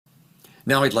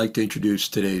Now I'd like to introduce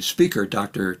today's speaker,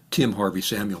 Dr. Tim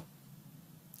Harvey-Samuel.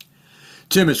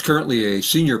 Tim is currently a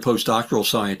senior postdoctoral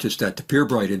scientist at the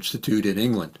Pirbright Institute in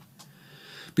England.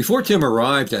 Before Tim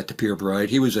arrived at the Pirbright,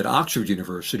 he was at Oxford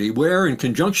University, where, in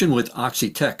conjunction with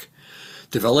Oxitec,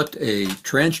 developed a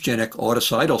transgenic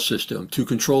autocidal system to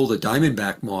control the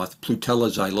Diamondback moth Plutella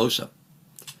xylosa.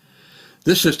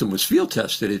 This system was field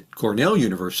tested at Cornell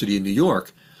University in New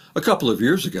York a couple of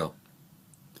years ago.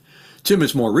 Tim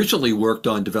has more recently worked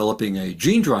on developing a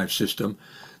gene drive system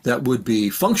that would be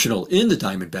functional in the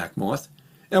Diamondback moth,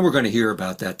 and we're going to hear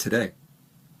about that today.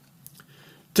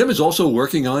 Tim is also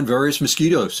working on various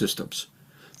mosquito systems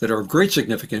that are of great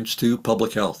significance to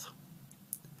public health.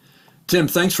 Tim,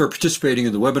 thanks for participating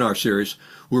in the webinar series.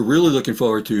 We're really looking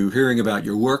forward to hearing about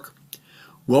your work.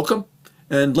 Welcome,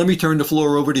 and let me turn the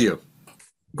floor over to you.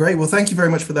 Great. Well, thank you very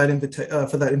much for that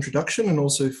introduction, and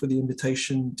also for the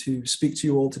invitation to speak to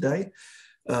you all today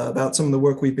about some of the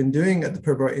work we've been doing at the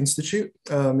Pirbright Institute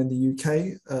in the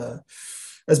UK.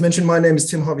 As mentioned, my name is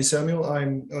Tim Harvey-Samuel.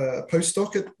 I'm a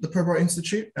postdoc at the Pirbright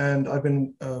Institute, and I've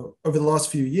been, over the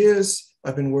last few years,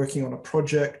 I've been working on a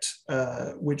project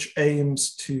which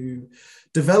aims to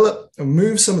develop and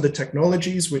move some of the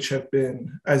technologies which have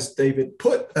been, as David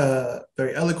put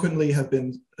very eloquently, have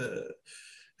been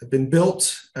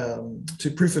built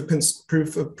to proof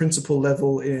of principle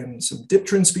level in some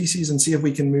dipteran species, and see if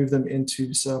we can move them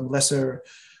into some lesser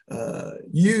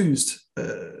used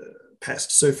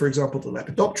pests. So, for example, the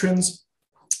lepidopterans.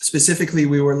 Specifically,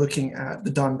 we were looking at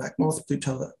the Diamondback moth,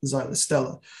 Plutella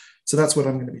xylostella. So that's what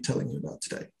I'm going to be telling you about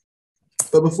today.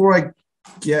 But before I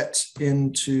get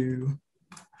into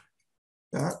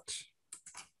that,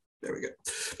 there we go.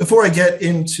 Before I get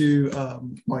into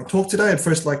my talk today, I'd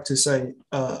first like to say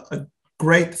a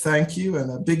great thank you and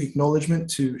a big acknowledgement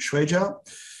to Xuejiao.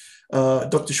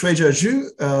 Dr. Xuejiao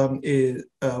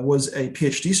Xu was a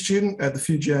PhD student at the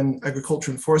Fujian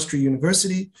Agriculture and Forestry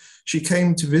University. She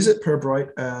came to visit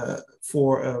Pirbright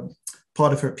for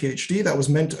part of her PhD that was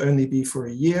meant to only be for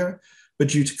a year, but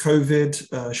due to COVID,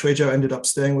 Xuejiao ended up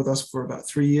staying with us for about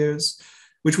 3 years,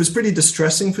 which was pretty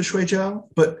distressing for Xuejiao,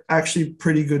 but actually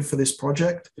pretty good for this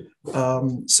project.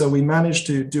 So we managed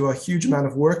to do a huge amount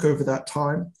of work over that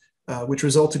time, which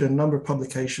resulted in a number of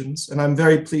publications. And I'm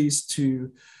very pleased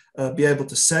to be able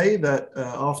to say that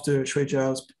after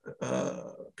Xuejiao's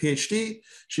PhD,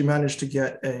 she managed to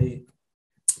get a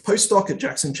postdoc at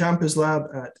Jackson Champer's lab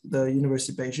at the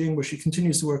University of Beijing, where she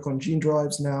continues to work on gene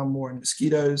drives, now more in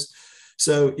mosquitoes.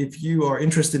 So if you are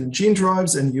interested in gene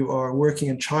drives and you are working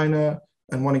in China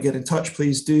and want to get in touch,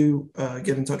 please do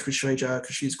get in touch with Xuejiao,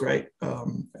 because she's great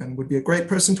and would be a great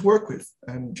person to work with,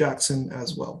 and Jackson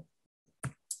as well.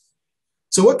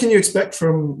 So what can you expect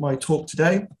from my talk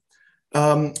today?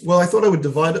 Well, I thought I would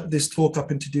divide this talk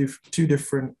up into two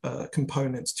different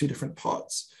components, two different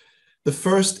parts. The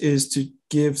first is to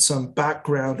give some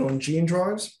background on gene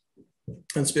drives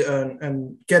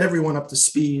and get everyone up to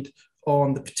speed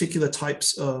on the particular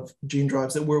types of gene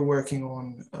drives that we're working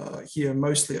on here,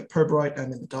 mostly at Pirbright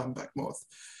and in the Diamondback moth.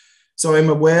 So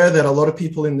I'm aware that a lot of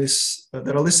people in this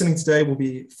that are listening today will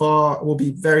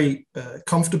be very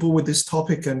comfortable with this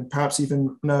topic, and perhaps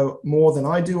even know more than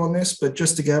I do on this. But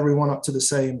just to get everyone up to the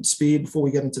same speed before we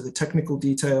get into the technical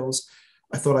details,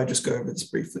 I thought I'd just go over this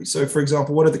briefly. So, for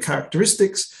example, what are the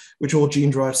characteristics which all gene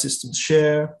drive systems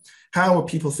share? How are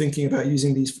people thinking about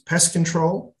using these for pest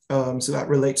control? So that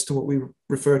relates to what we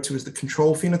refer to as the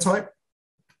control phenotype.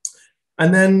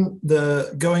 And then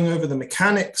going over the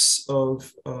mechanics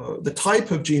of the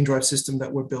type of gene drive system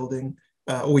that we're building,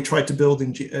 or we tried to build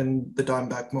in the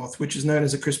Diamondback moth, which is known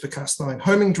as a CRISPR-Cas9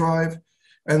 homing drive,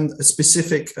 and a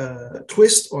specific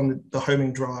twist on the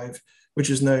homing drive, which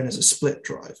is known as a split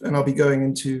drive. And I'll be going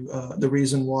into the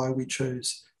reason why we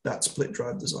chose that split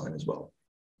drive design as well.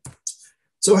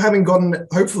 So having gotten,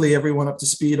 hopefully, everyone up to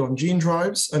speed on gene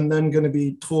drives, I'm then going to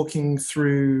be talking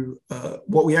through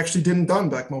what we actually did in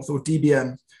Diamondback moth, or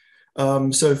DBM.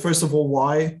 So first of all,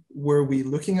 why were we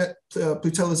looking at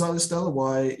Plutella xylostella?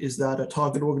 Why is that a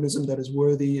target organism that is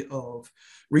worthy of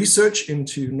research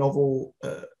into novel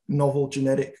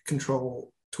genetic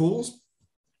control tools?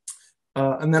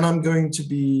 And then I'm going to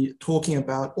be talking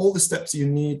about all the steps you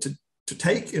need to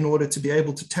take in order to be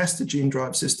able to test a gene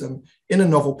drive system in a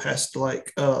novel pest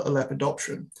like a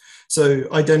lepidopteran. So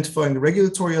identifying the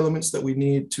regulatory elements that we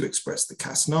need to express the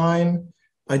Cas9,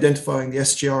 identifying the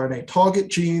sgRNA target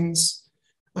genes,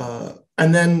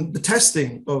 and then the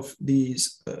testing of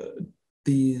these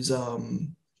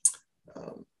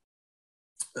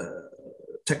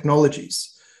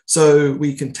technologies. So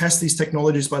we can test these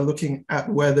technologies by looking at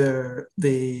whether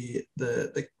the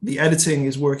editing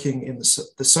is working in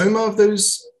the soma of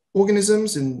those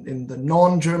organisms, in the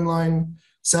non-germline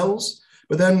cells.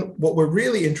 But then what we're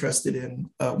really interested in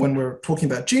when we're talking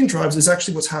about gene drives is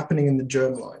actually what's happening in the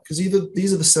germline, because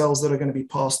these are the cells that are going to be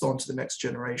passed on to the next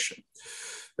generation.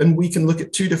 And we can look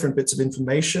at two different bits of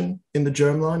information in the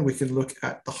germline. We can look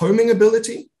at the homing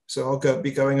ability. So I'll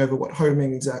be going over what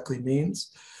homing exactly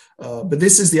means. But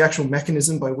this is the actual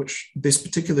mechanism by which this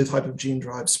particular type of gene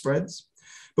drive spreads.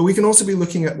 But we can also be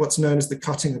looking at what's known as the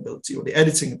cutting ability or the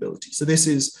editing ability. So this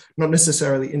is not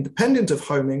necessarily independent of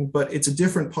homing, but it's a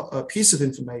different piece of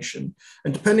information.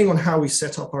 And depending on how we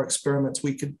set up our experiments,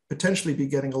 we could potentially be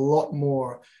getting a lot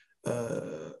more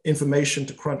information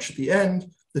to crunch at the end,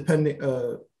 depending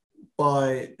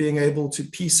by being able to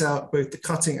piece out both the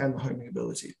cutting and the homing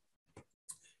ability.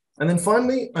 And then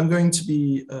finally, I'm going to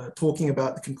be talking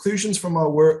about the conclusions from our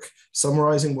work,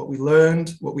 summarizing what we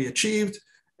learned, what we achieved,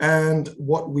 and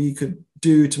what we could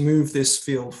do to move this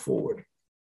field forward.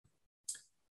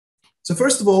 So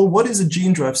first of all, what is a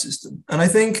gene drive system? And I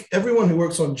think everyone who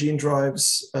works on gene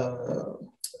drives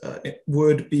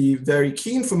would be very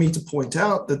keen for me to point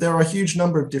out that there are a huge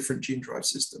number of different gene drive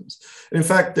systems. And in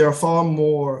fact, there are far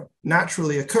more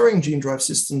naturally occurring gene drive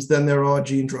systems than there are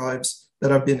gene drives that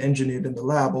have been engineered in the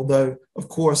lab, although, of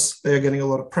course, they're getting a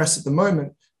lot of press at the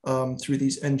moment through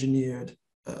these engineered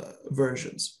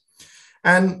versions.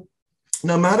 And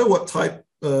no matter what type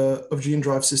of gene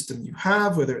drive system you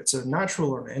have, whether it's a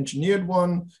natural or an engineered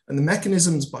one, and the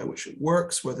mechanisms by which it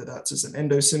works, whether that's as an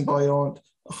endosymbiont,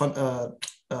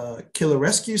 a killer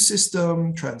rescue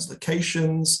system,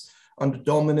 translocations, under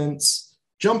dominance,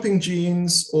 jumping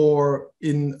genes, or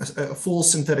in a full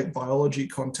synthetic biology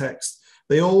context,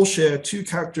 they all share two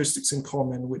characteristics in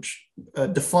common which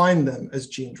define them as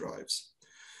gene drives.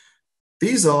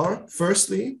 These are,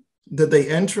 firstly, that they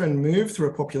enter and move through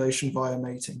a population via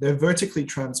mating. They're vertically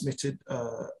transmitted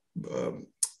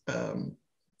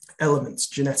elements,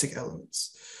 genetic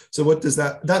elements. So what does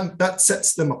that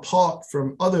sets them apart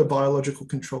from other biological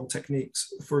control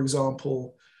techniques. For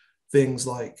example, things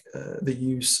like the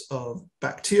use of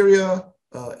bacteria,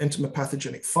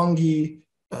 entomopathogenic fungi,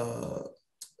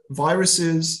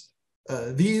 viruses.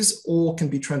 These all can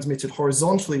be transmitted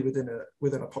horizontally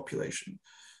within a population.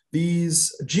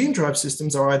 These gene drive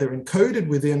systems are either encoded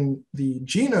within the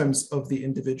genomes of the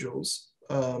individuals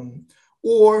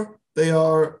or they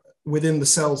are within the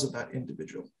cells of that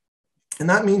individual. And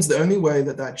that means the only way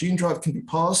that that gene drive can be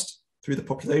passed through the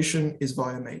population is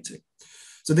via mating.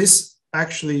 So this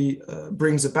actually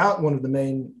brings about one of the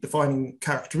main defining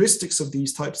characteristics of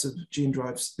these types of gene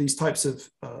drives,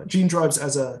 gene drives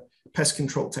as a pest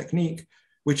control technique,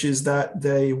 which is that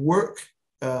they work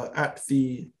on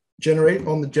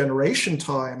the generation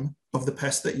time of the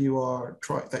pest that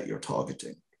you're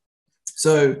targeting.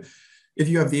 So if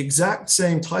you have the exact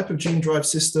same type of gene drive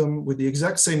system with the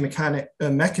exact same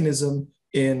mechanism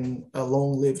in a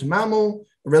long-lived mammal,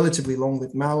 a relatively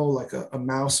long-lived mammal like a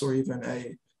mouse or even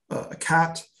a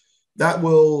cat, that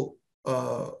will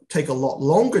take a lot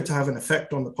longer to have an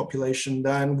effect on the population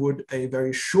than would a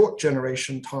very short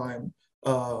generation time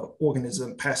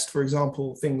organism, pest, for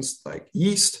example, things like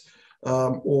yeast,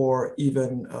 or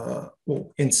even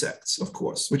insects, of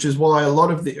course, which is why a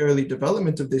lot of the early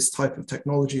development of this type of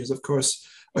technology has, of course,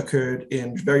 occurred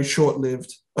in very short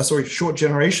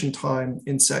generation time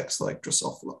insects like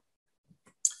Drosophila.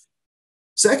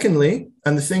 Secondly,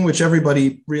 and the thing which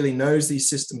everybody really knows these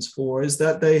systems for, is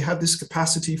that they have this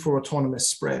capacity for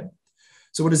autonomous spread.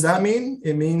 So what does that mean?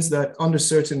 It means that under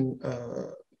certain,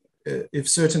 if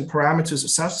certain parameters are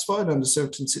satisfied under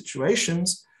certain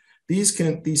situations,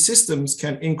 these systems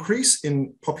can increase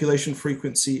in population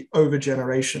frequency over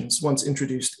generations once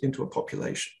introduced into a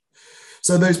population.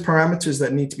 So those parameters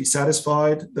that need to be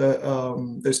satisfied,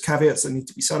 those caveats that need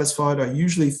to be satisfied are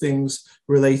usually things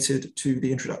related to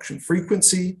the introduction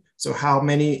frequency. So how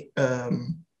many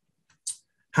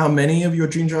of your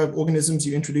gene drive organisms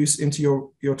you introduce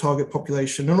into your target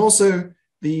population, and also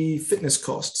the fitness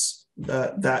costs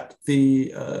that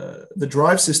the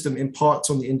drive system imparts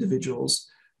on the individuals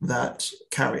that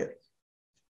carry it.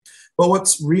 But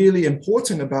what's really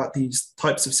important about these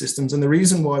types of systems, and the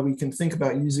reason why we can think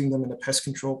about using them in a pest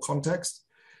control context,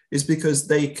 is because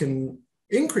they can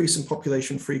increase in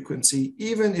population frequency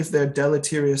even if they're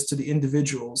deleterious to the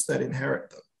individuals that inherit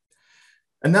them.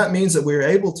 And that means that we're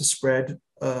able to spread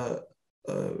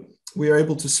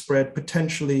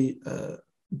potentially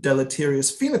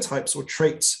deleterious phenotypes or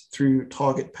traits through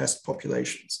target pest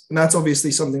populations. And that's obviously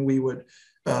something we would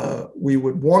we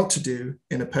would want to do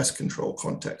in a pest control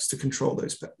context to control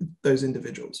those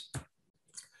individuals.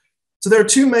 So there are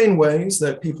two main ways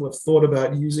that people have thought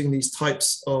about using these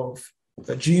types of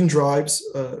gene drives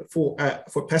for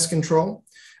pest control,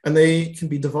 and they can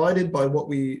be divided by what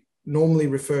we normally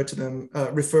refer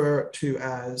to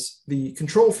as the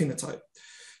control phenotype.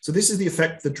 So this is the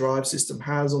effect the drive system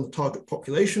has on the target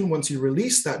population once you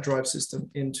release that drive system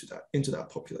into that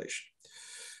population.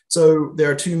 So there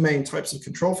are two main types of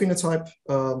control phenotype.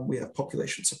 We have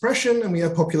population suppression and we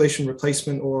have population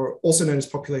replacement, or also known as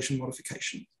population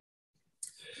modification.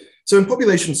 So in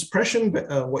population suppression,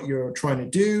 what you're trying to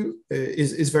do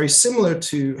is very similar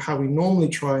to how we normally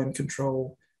try and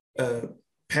control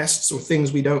pests or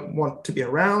things we don't want to be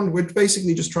around. We're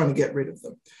basically just trying to get rid of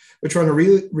them. We're trying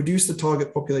to reduce the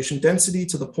target population density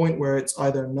to the point where it's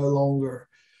either no longer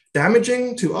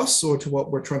damaging to us or to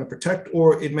what we're trying to protect,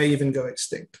 or it may even go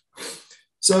extinct.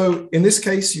 So in this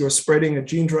case, you're spreading a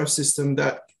gene drive system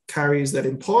that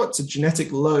imparts a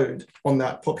genetic load on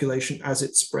that population as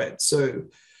it spreads. So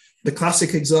the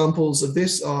classic examples of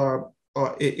this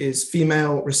is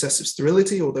female recessive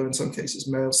sterility, although in some cases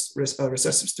male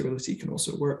recessive sterility can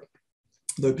also work,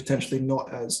 though potentially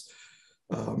not as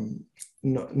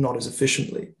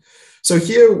efficiently. So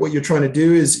here, what you're trying to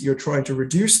do is you're trying to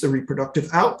reduce the reproductive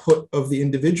output of the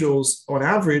individuals on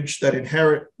average that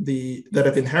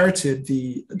have inherited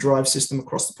the drive system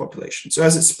across the population. So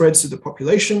as it spreads through the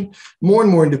population, more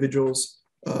and more individuals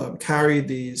carry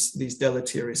these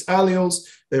deleterious alleles.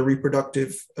 Their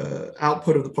reproductive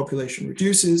output of the population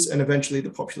reduces, and eventually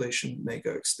the population may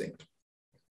go extinct.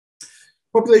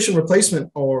 Population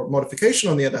replacement or modification,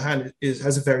 on the other hand,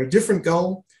 has a very different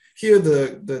goal. Here,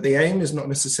 the aim is not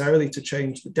necessarily to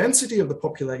change the density of the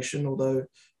population, although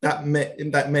that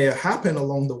may happen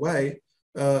along the way,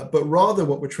 but rather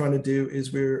what we're trying to do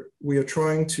is we are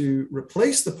trying to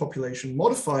replace the population,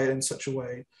 modify it in such a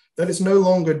way that it's no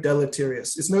longer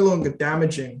deleterious, it's no longer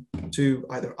damaging to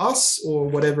either us or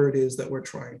whatever it is that we're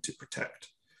trying to protect.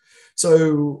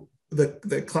 So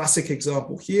the classic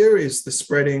example here is the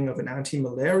spreading of an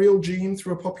anti-malarial gene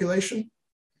through a population,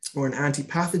 or an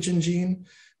anti-pathogen gene.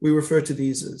 We refer to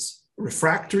these as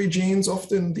refractory genes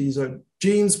often. These are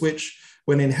genes which,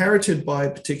 when inherited by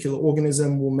a particular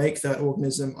organism, will make that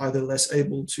organism either less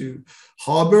able to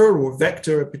harbor or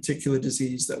vector a particular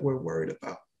disease that we're worried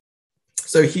about.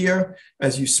 So here,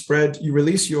 as you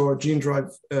release your gene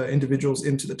drive individuals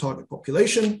into the target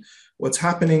population, what's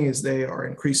happening is they are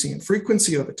increasing in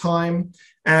frequency over time.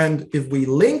 And if we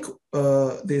link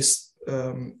this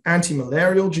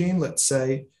anti-malarial gene, let's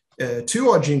say, to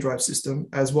our gene drive system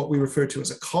as what we refer to as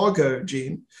a cargo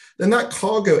gene, then that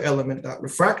cargo element, that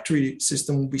refractory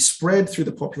system, will be spread through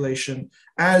the population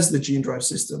as the gene drive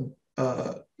system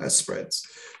spreads,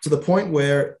 to the point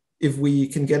where if we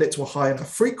can get it to a high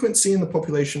enough frequency in the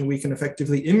population, we can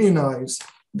effectively immunize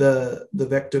the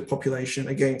vector population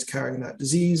against carrying that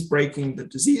disease, breaking the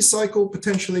disease cycle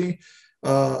potentially,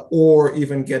 or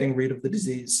even getting rid of the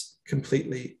disease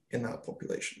completely in that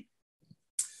population.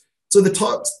 So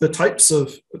the types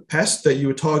of pests that you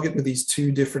would target with these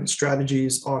two different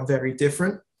strategies are very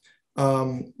different.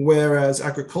 Whereas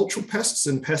agricultural pests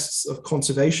and pests of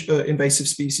conservation, invasive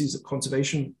species of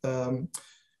conservation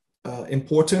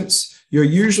importance, you're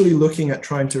usually looking at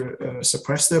trying to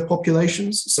suppress their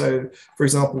populations. So, for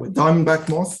example, with Diamondback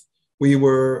moth, we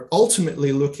were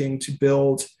ultimately looking to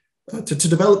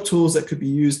develop tools that could be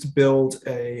used to build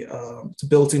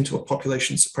into a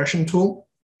population suppression tool,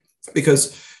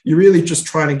 because you're really just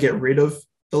trying to get rid of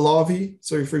the larvae.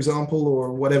 So, for example,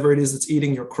 or whatever it is that's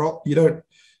eating your crop, you don't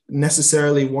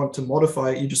necessarily want to modify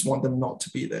it, you just want them not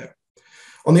to be there.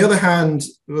 On the other hand,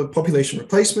 population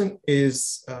replacement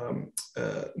is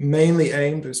primarily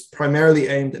aimed at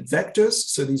vectors.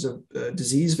 So these are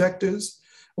disease vectors,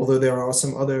 although there are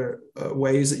some other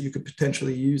ways that you could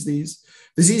potentially use these.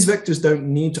 Disease vectors don't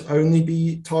need to only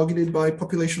be targeted by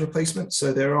population replacement.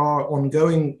 So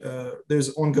there's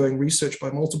ongoing research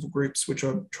by multiple groups which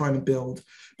are trying to build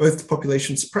both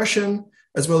population suppression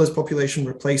as well as population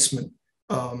replacement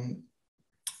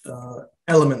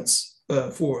elements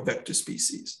for vector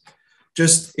species.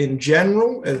 Just in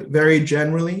general, very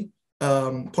generally,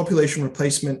 population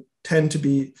replacement tend to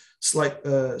be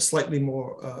slightly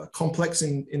more complex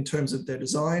in terms of their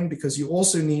design, because you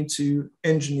also need to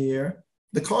engineer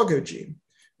the cargo gene,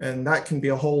 and that can be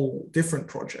a whole different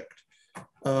project.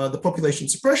 The population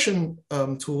suppression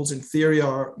tools in theory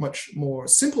are much more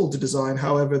simple to design.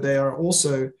 However, they are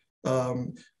also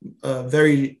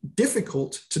very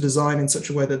difficult to design in such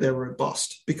a way that they're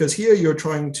robust, because here you're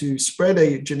trying to spread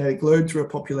a genetic load through a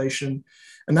population,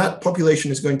 and that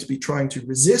population is going to be trying to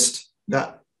resist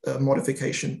that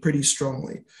modification pretty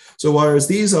strongly. So whereas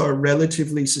these are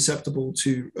relatively susceptible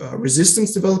to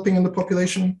resistance developing in the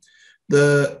population,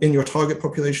 in your target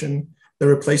population, the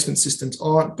replacement systems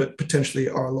aren't, but potentially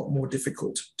are a lot more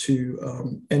difficult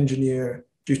to engineer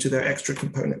due to their extra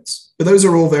components. But those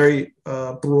are all very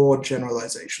broad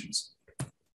generalizations.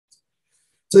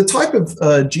 So the type of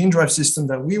gene drive system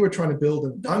that we were trying to build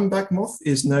in Diamondback moth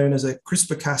is known as a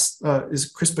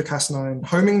CRISPR-Cas9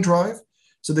 homing drive.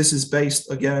 So this is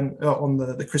based, again, on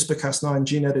the CRISPR-Cas9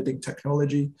 gene editing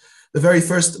technology. The very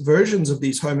first versions of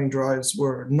these homing drives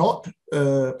were not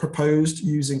proposed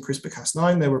using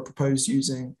CRISPR-Cas9. They were proposed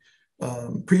using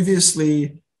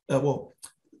previously,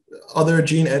 other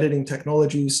gene editing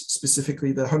technologies,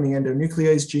 specifically the homing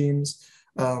endonuclease genes.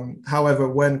 However,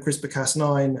 when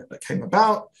CRISPR-Cas9 came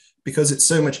about, because it's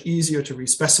so much easier to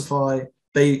respecify,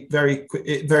 it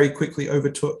very quickly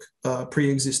overtook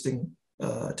pre-existing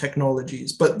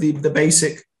technologies. But the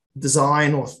basic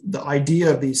design or the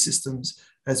idea of these systems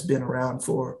has been around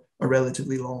for a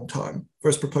relatively long time,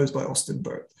 first proposed by Austin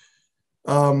Burt.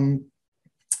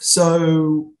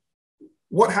 So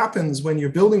what happens when you're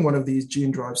building one of these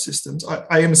gene drive systems?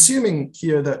 I am assuming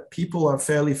here that people are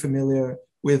fairly familiar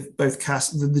with both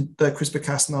the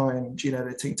CRISPR-Cas9 gene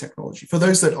editing technology. For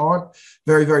those that aren't,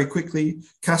 very, very quickly,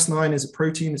 Cas9 is a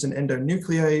protein, is an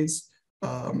endonuclease.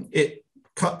 It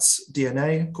cuts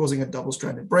DNA, causing a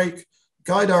double-stranded break.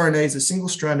 Guide RNA is a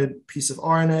single-stranded piece of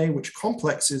RNA which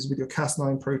complexes with your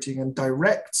Cas9 protein and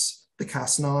directs the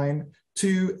Cas9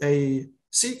 to a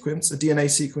sequence, a DNA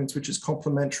sequence, which is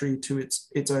complementary to its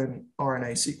own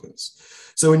RNA sequence.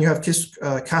 So when you have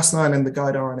Cas9 and the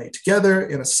guide RNA together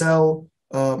in a cell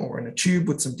or in a tube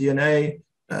with some DNA,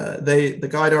 the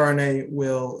guide RNA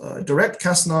will direct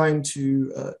Cas9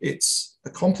 to its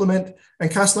complement,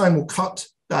 and Cas9 will cut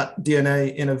that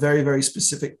DNA in a very, very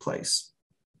specific place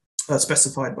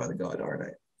specified by the guide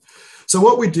RNA. So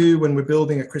what we do when we're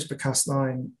building a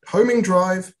CRISPR-Cas9 homing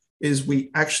drive is we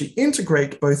actually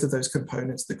integrate both of those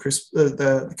components,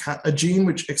 a gene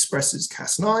which expresses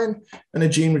Cas9 and a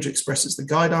gene which expresses the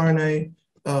guide RNA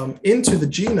into the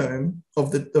genome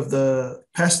of the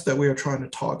pest that we are trying to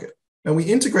target. And we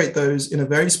integrate those in a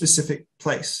very specific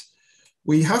place.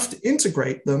 We have to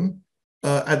integrate them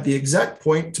at the exact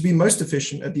point, to be most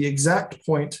efficient, at the exact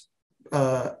point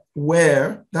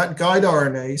where that guide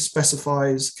RNA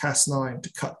specifies Cas9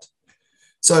 to cut.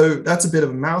 So that's a bit of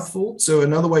a mouthful. So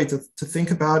another way to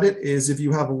think about it is if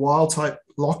you have a wild type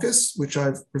locus, which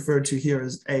I've referred to here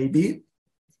as AB,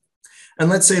 and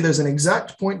let's say there's an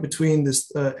exact point between this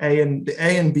the A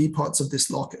and B parts of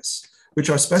this locus, which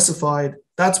are specified,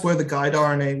 that's where the guide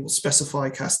RNA will specify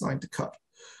Cas9 to cut.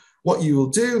 What you will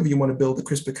do if you want to build a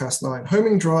CRISPR-Cas9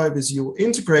 homing drive is you will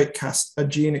integrate a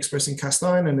gene expressing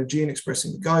Cas9 and a gene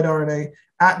expressing the guide RNA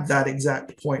at that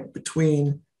exact point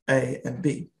between A and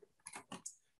B.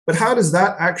 But how does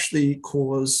that actually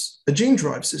cause a gene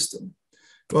drive system?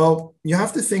 Well, you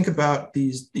have to think about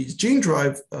these gene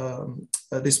drive,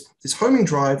 this homing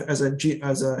drive as a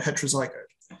heterozygote.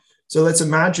 So let's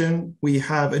imagine we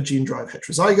have a gene drive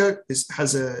heterozygote. This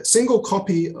has a single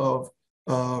copy of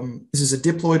this is a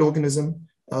diploid organism.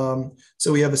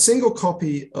 So we have a single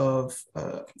copy of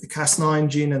the Cas9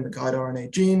 gene and the guide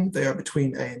RNA gene. They are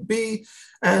between A and B,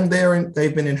 and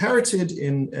they've been inherited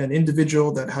in an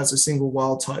individual that has a single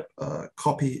wild type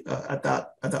copy at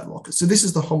that locus. So this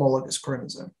is the homologous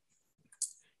chromosome.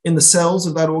 In the cells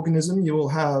of that organism, you will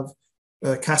have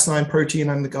Cas9 protein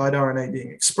and the guide RNA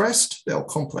being expressed. They'll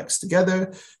complex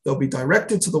together. They'll be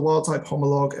directed to the wild type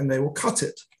homolog, and they will cut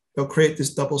it. They'll create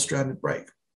this double-stranded break.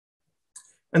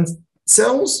 And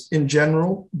cells in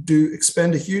general do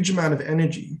expend a huge amount of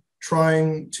energy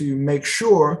trying to make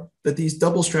sure that these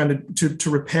double-stranded, to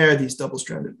repair these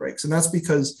double-stranded breaks. And that's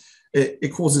because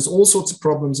it causes all sorts of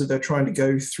problems if they're trying to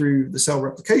go through the cell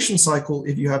replication cycle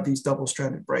if you have these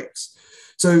double-stranded breaks.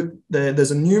 So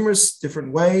there's numerous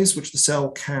different ways which the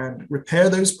cell can repair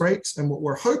those breaks. And what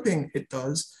we're hoping it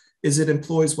does is it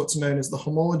employs what's known as the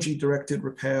homology-directed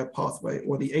repair pathway,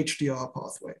 or the HDR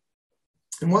pathway.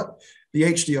 And what the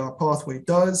HDR pathway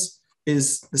does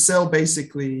is the cell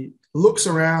basically looks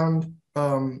around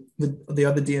the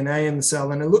other DNA in the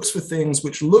cell, and it looks for things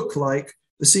which look like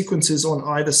the sequences on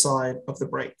either side of the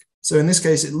break. So in this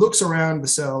case, it looks around the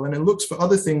cell and it looks for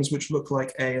other things which look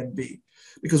like A and B.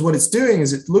 Because what it's doing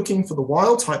is it's looking for the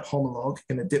wild type homolog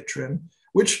in a dipterin,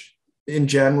 which in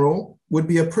general would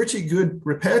be a pretty good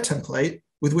repair template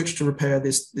with which to repair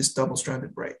this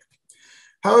double-stranded break.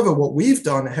 However, what we've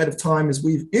done ahead of time is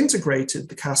we've integrated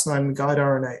the Cas9 and guide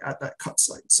RNA at that cut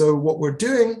site. So what we're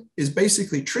doing is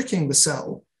basically tricking the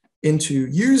cell into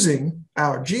using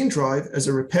our gene drive as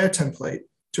a repair template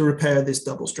to repair this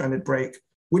double-stranded break,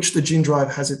 which the gene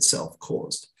drive has itself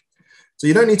caused. So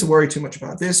you don't need to worry too much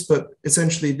about this, but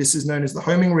essentially this is known as the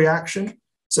homing reaction.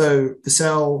 So the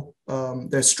cell,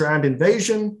 there's strand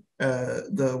invasion,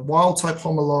 the wild type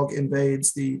homolog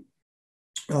invades the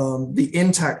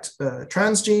intact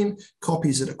transgene,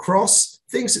 copies it across,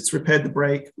 thinks it's repaired the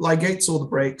break, ligates all the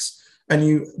breaks,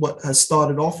 and what has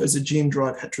started off as a gene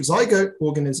drive heterozygote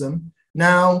organism,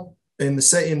 now in the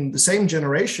same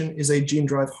generation is a gene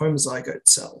drive homozygote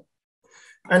cell.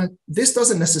 And this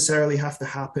doesn't necessarily have to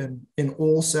happen in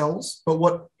all cells, but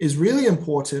what is really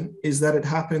important is that it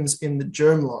happens in the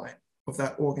germline of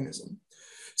that organism.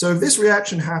 So if this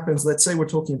reaction happens, let's say we're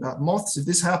talking about moths, if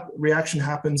this reaction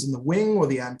happens in the wing or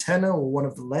the antenna or one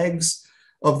of the legs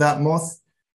of that moth,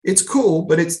 it's cool,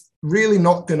 but it's really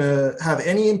not going to have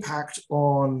any impact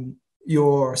on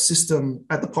your system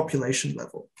at the population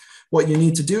level. What you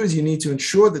need to do is you need to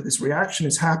ensure that this reaction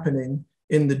is happening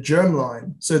in the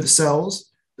germline, so the cells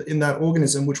in that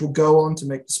organism, which will go on to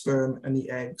make the sperm and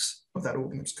the eggs of that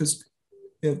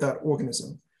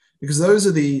organism, because those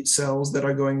are the cells that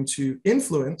are going to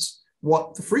influence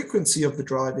what the frequency of the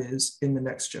drive is in the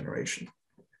next generation.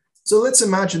 So let's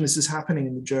imagine this is happening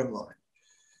in the germline.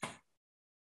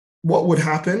 What would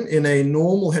happen in a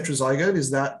normal heterozygote is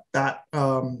that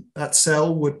that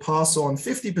cell would pass on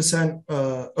 50%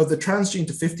 of the transgene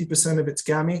to 50% of its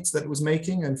gametes that it was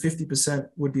making, and 50%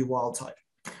 would be wild type.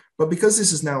 But because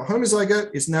this is now a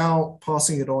homozygote, it's now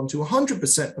passing it on to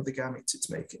 100% of the gametes it's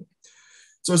making.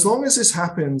 So as long as this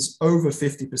happens over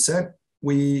 50%,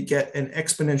 we get an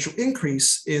exponential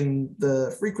increase in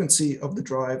the frequency of the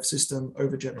drive system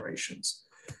over generations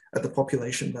at the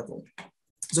population level.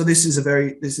 So this is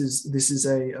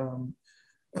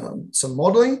some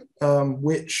modeling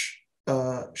which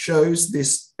shows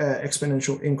this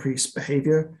exponential increase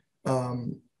behavior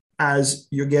as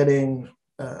you're getting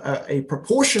a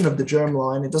proportion of the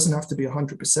germline. It doesn't have to be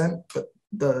 100%, but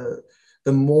the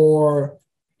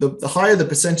higher the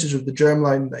percentage of the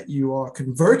germline that you are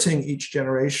converting each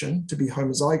generation to be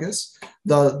homozygous,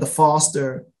 the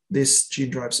faster this gene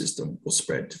drive system will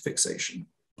spread to fixation.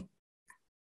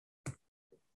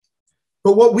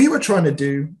 But what we were trying to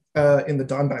do in the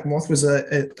Diamondback moth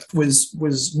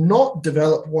was not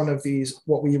develop one of these,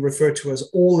 what we refer to as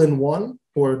all-in-one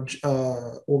or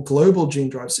global gene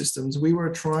drive systems. We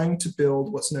were trying to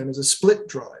build what's known as a split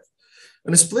drive.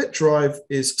 And a split drive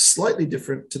is slightly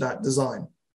different to that design.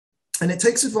 And it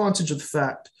takes advantage of the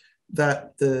fact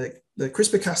that the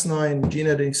CRISPR-Cas9 gene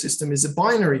editing system is a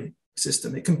binary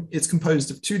system. It's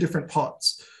composed of two different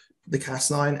parts, the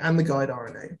Cas9 and the guide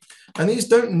RNA. And these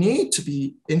don't need to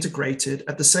be integrated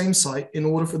at the same site in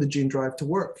order for the gene drive to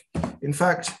work. In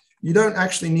fact, you don't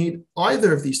actually need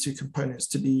either of these two components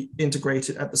to be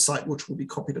integrated at the site which will be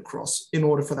copied across in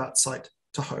order for that site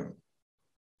to home.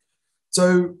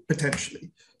 So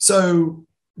potentially. So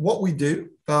what we do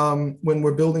when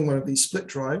we're building one of these split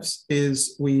drives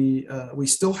is we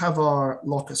still have our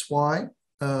locus Y,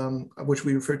 which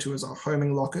we refer to as our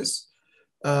homing locus.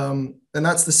 And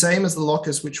that's the same as the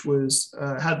locus which was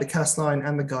had the Cas9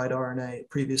 and the guide RNA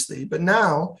previously. But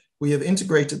now we have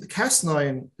integrated the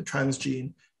Cas9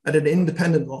 transgene at an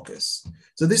independent locus.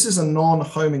 So this is a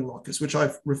non-homing locus, which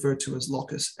I've referred to as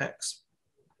locus X.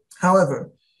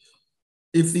 However,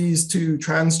 if these two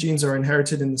transgenes are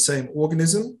inherited in the same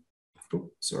organism,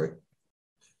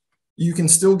 you can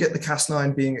still get the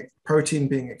Cas9 protein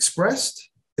being expressed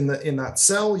in that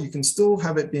cell. You can still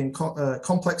have it being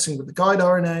complexing with the guide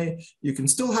RNA. You can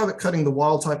still have it cutting the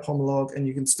wild type homolog, and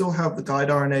you can still have the guide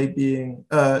RNA being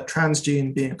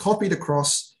transgene being copied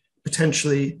across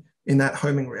potentially in that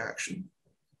homing reaction.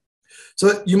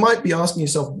 So you might be asking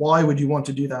yourself, why would you want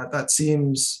to do that? That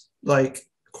seems like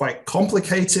quite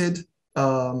complicated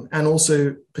and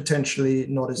also potentially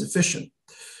not as efficient.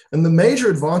 And the major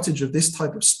advantage of this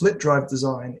type of split drive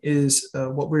design is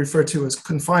what we refer to as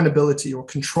confinability or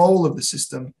control of the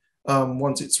system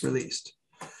once it's released.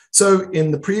 So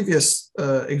in the previous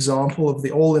example of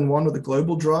the all-in-one or the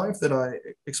global drive that I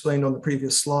explained on the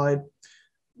previous slide,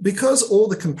 because all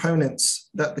the components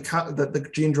that the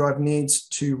gene drive needs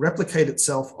to replicate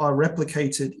itself are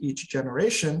replicated each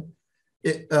generation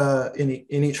in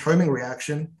each homing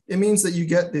reaction, it means that you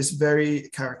get this very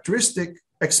characteristic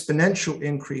exponential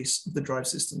increase of the drive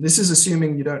system. This is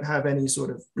assuming you don't have any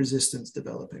sort of resistance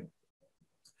developing.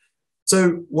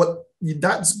 So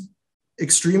that's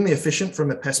extremely efficient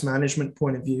from a pest management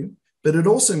point of view, but it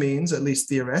also means, at least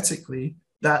theoretically,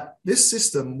 that this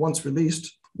system, once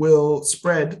released, will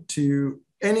spread to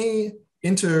any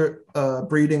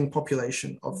interbreeding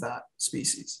population of that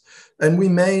species. And we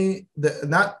may,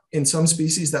 that in some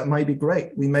species, that might be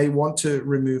great. We may want to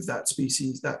remove that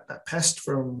species, that pest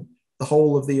from the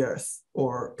whole of the earth,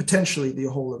 or potentially the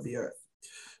whole of the earth.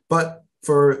 But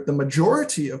for the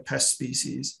majority of pest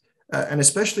species, and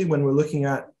especially when we're looking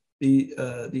at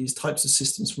these types of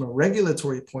systems from a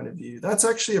regulatory point of view, that's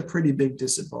actually a pretty big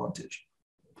disadvantage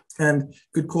and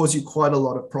could cause you quite a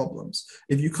lot of problems.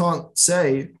 If you can't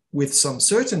say with some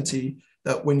certainty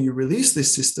that when you release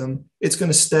this system, it's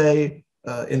going to stay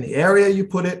in the area you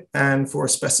put it and for a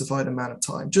specified amount of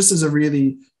time. Just as a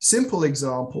really simple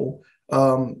example,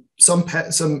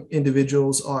 some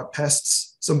individuals are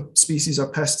pests, some species are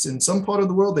pests in some part of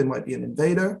the world. They might be an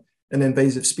invader, an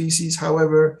invasive species.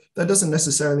 However, that doesn't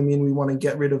necessarily mean we want to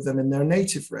get rid of them in their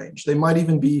native range. They might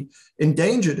even be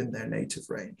endangered in their native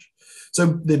range. So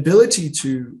the ability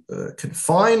to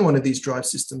confine one of these drive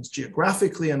systems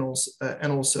geographically and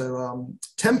also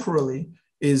temporally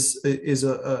is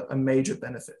a major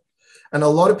benefit. And a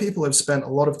lot of people have spent a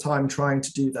lot of time trying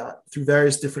to do that through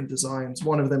various different designs.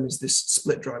 One of them is this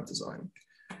split drive design.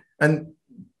 And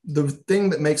the thing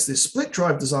that makes this split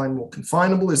drive design more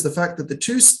confinable is the fact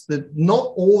that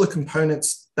not all the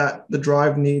components that the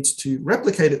drive needs to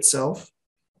replicate itself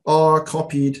are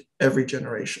copied every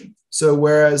generation. So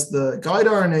whereas the guide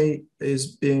RNA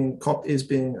is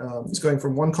going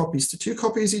from 1 copies to 2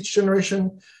 copies each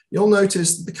generation, you'll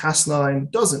notice that the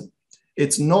Cas9 doesn't.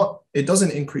 It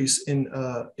doesn't increase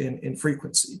in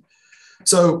frequency.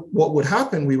 So what would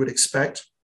happen, we would expect,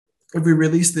 if we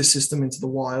release this system into the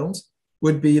wild,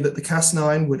 would be that the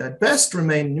Cas9 would at best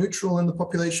remain neutral in the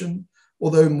population,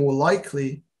 although more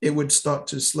likely it would start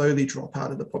to slowly drop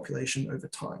out of the population over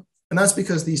time. And that's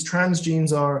because these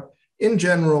transgenes are, in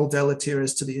general,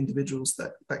 deleterious to the individuals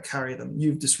that carry them.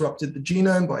 You've disrupted the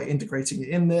genome by integrating it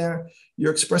in there.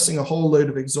 You're expressing a whole load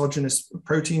of exogenous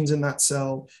proteins in that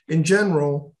cell. In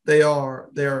general, they're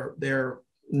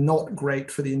not great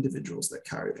for the individuals that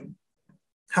carry them.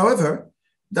 However,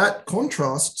 that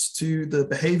contrasts to the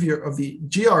behavior of the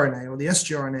gRNA or the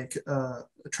sgRNA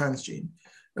transgene.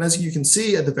 And as you can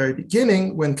see at the very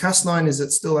beginning, when Cas9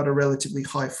 is still at a relatively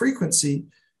high frequency,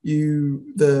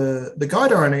 the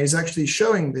guide RNA is actually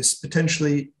showing this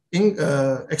potentially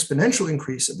exponential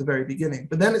increase at the very beginning,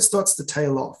 but then it starts to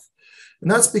tail off. And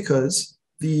that's because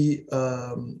the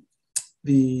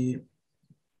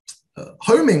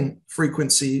homing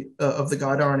frequency of the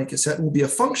guide RNA cassette will be a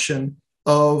function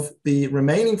of the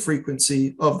remaining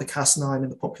frequency of the Cas9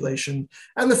 in the population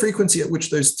and the frequency at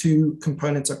which those two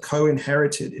components are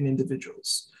co-inherited in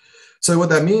individuals. So what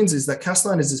that means is that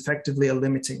Cas9 is effectively a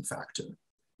limiting factor.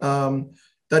 So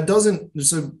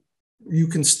you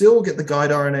can still get the guide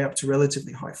RNA up to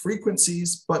relatively high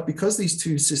frequencies, but because these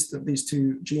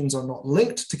two genes are not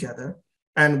linked together,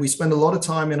 and we spend a lot of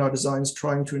time in our designs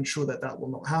trying to ensure that that will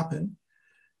not happen,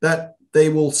 that they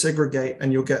will segregate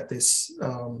and you'll get this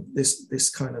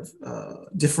kind of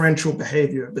differential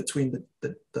behavior between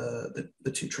the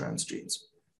two transgenes.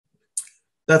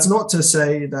 That's not to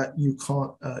say that you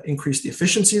can't increase the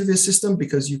efficiency of this system,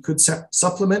 because you could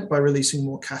supplement by releasing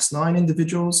more Cas9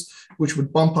 individuals, which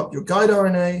would bump up your guide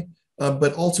RNA,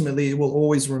 but ultimately it will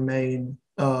always remain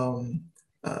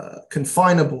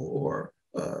confinable or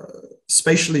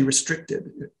spatially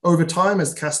restricted. Over time,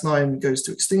 as Cas9 goes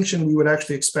to extinction, we would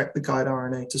actually expect the guide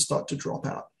RNA to start to drop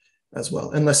out as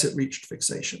well, unless it reached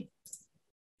fixation.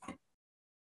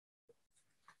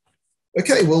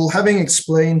 Okay, well, having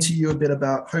explained to you a bit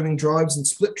about homing drives and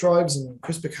split drives and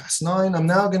CRISPR-Cas9, I'm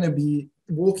now going to be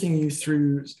walking you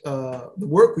through the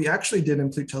work we actually did in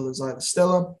Plutella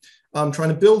xylostella, trying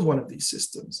to build one of these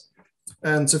systems.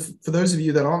 And so for those of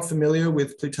you that aren't familiar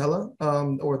with Plutella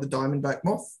or the Diamondback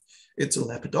moth, it's a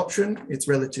lepidopteran. It's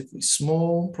relatively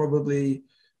small, probably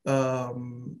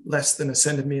less than 1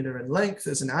 centimeter in length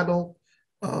as an adult.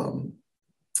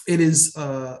 It is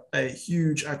a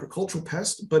huge agricultural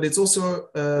pest, but it's also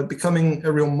becoming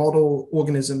a real model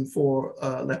organism for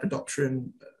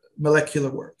lepidopteran molecular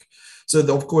work. So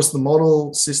of course, the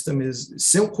model system is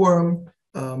silkworm,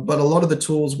 but a lot of the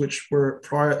tools which were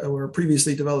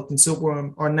previously developed in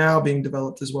silkworm are now being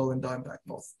developed as well in Diamondback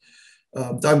moth.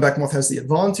 Diamondback moth has the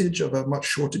advantage of a much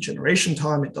shorter generation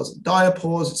time. It doesn't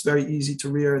diapause. It's very easy to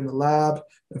rear in the lab,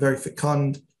 very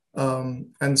fecund.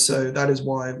 And so that is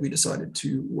why we decided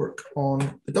to work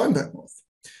on the Diamondback moth.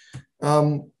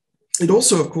 It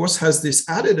also, of course, has this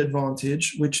added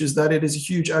advantage, which is that it is a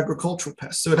huge agricultural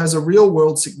pest. So it has a real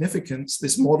world significance,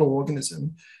 this model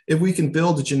organism, if we can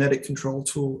build a genetic control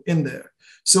tool in there.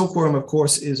 Silkworm, of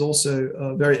course, is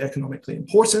also very economically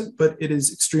important, but it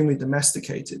is extremely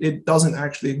domesticated. It doesn't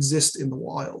actually exist in the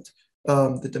wild.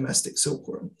 the domestic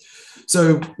silkworm.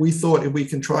 So we thought if we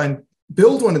can try and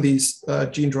build one of these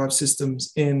gene-drive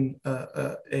systems in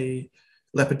a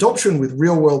Lepidopteran with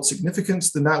real-world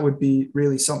significance, then that would be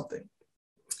really something.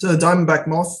 So the diamondback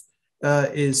moth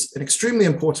is an extremely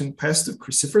important pest of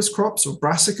cruciferous crops or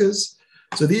brassicas.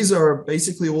 So these are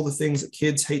basically all the things that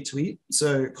kids hate to eat.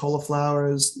 So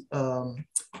cauliflowers,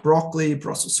 broccoli,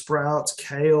 Brussels sprouts,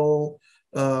 kale,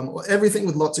 everything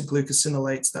with lots of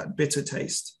glucosinolates, that bitter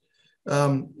taste.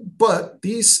 But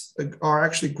these are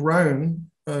actually grown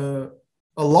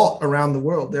a lot around the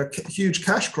world. They're huge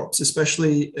cash crops,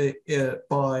 especially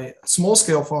by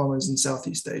small-scale farmers in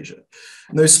Southeast Asia.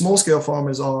 And those small-scale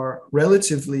farmers are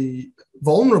relatively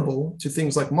vulnerable to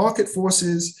things like market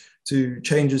forces, to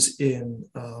changes in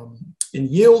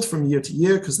yield from year to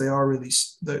year, because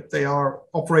they are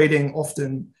operating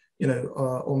often,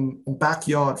 on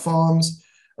backyard farms.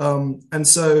 And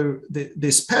so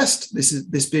this pest,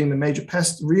 this being the major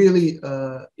pest, really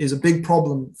is a big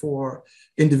problem for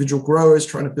individual growers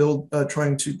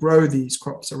trying to grow these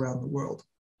crops around the world.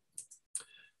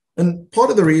 And part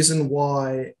of the reason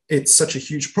why it's such a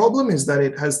huge problem is that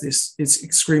it's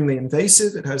extremely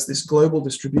invasive. It has this global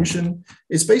distribution.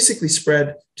 It's basically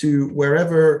spread to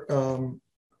wherever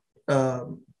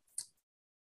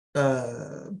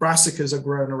brassicas are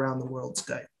grown around the world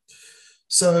today.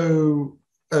 So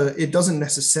it doesn't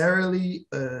necessarily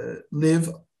live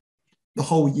the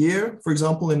whole year, for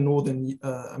example, in North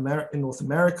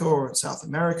America or in South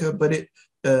America, but it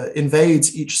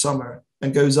invades each summer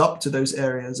and goes up to those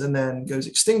areas and then goes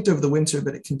extinct over the winter,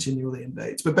 but it continually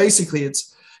invades. But basically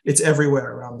it's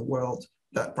everywhere around the world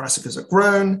that brassicas are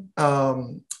grown.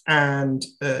 And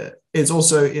it's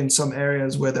also in some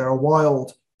areas where there are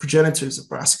wild progenitors of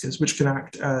brassicas, which can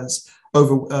act as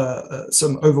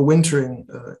some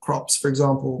overwintering crops, for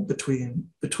example, between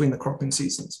the cropping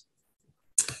seasons.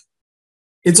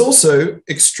 It's also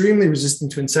extremely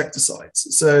resistant to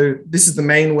insecticides. So this is the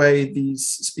main way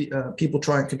these people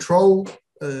try and control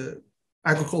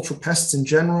agricultural pests in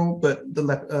general, but the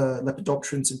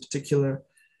Lepidopterans in particular.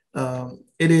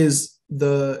 It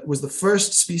was the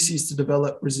first species to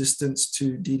develop resistance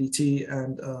to DDT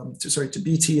and to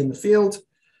BT in the field.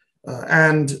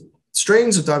 And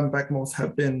strains of diamondback moth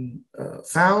have been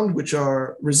found which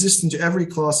are resistant to every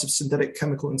class of synthetic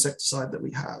chemical insecticide that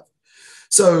we have.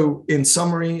 So in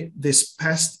summary, this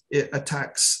pest, it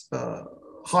attacks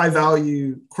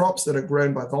high-value crops that are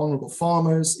grown by vulnerable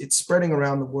farmers. It's spreading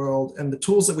around the world, and the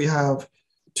tools that we have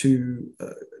to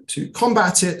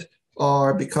combat it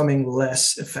are becoming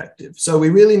less effective. So we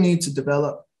really need to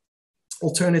develop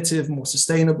alternative, more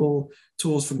sustainable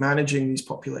tools for managing these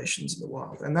populations in the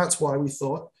wild. And that's why we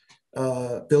thought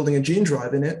building a gene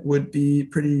drive in it would be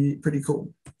pretty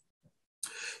cool.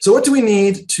 So what do we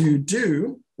need to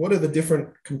do? What are the different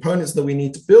components that we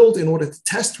need to build in order to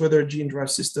test whether a gene drive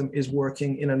system is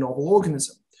working in a novel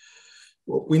organism?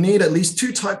 Well, we need at least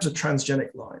two types of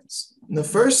transgenic lines. And the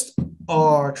first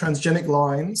are transgenic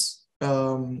lines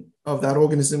of that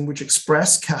organism which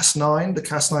express Cas9, the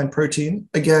Cas9 protein.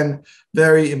 Again,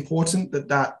 very important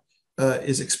that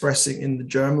is expressing in the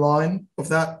germline of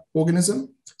that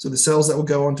organism. So the cells that will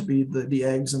go on to be the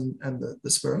eggs and the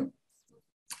sperm.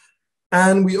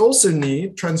 And we also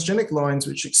need transgenic lines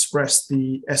which express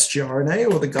the sgRNA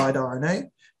or the guide RNA.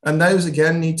 And those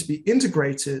again need to be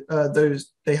integrated.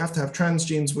 They have to have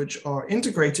transgenes which are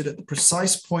integrated at the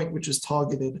precise point which is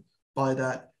targeted by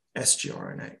that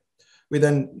sgRNA. We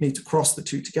then need to cross the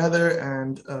two together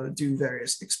and do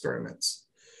various experiments.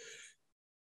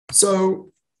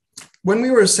 So when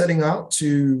we were setting out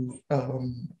to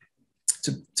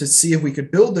see if we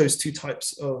could build those two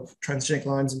types of transgenic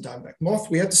lines in diamondback moth,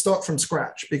 we had to start from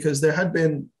scratch because there had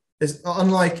been,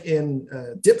 unlike in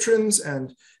dipterans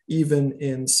and even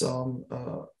in some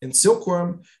in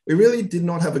silkworm, we really did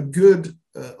not have a good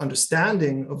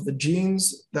understanding of the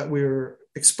genes that were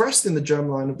expressed in the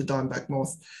germline of the diamondback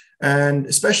moth, and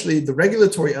especially the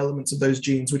regulatory elements of those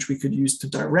genes, which we could use to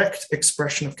direct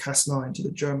expression of Cas9 to the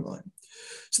germline.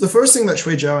 So the first thing that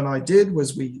Xuejiao and I did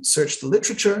was we searched the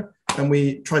literature and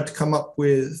we tried to come up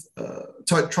with,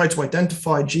 tried to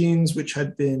identify genes which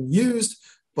had been used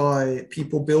by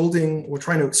people building or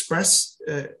trying to express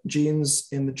genes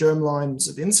in the germlines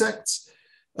of insects,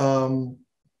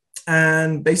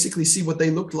 and basically see what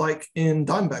they looked like in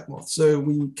diamondback moth. So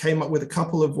we came up with a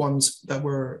couple of ones that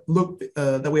were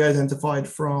that we identified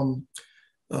from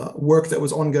work that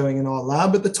was ongoing in our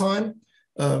lab at the time.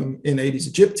 In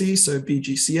Aedes aegypti, so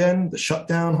BGCN, the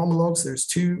shutdown homologs. There's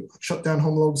two shutdown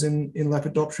homologs in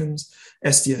Lepidopterans,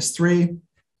 SDS3,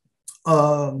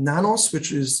 Nanos,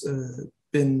 which is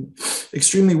been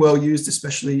extremely well used,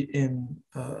 especially in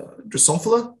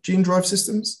Drosophila gene-drive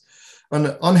systems.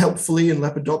 And unhelpfully, in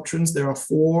lepidopterans, there are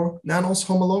 4 nanos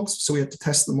homologs, so we had to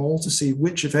test them all to see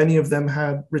which, if any of them,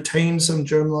 had retained some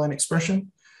germline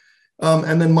expression.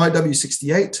 And then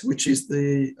MyW68, which is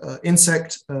the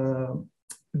insect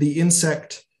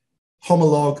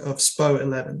homolog of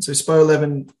SPO11. So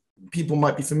SPO11, people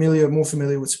might be more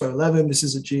familiar with SPO11. This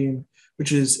is a gene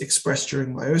which is expressed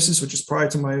during meiosis, which is prior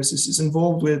to meiosis, is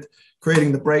involved with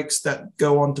creating the breaks that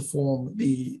go on to form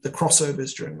the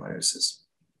crossovers during meiosis.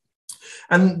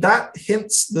 And that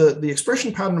hints, the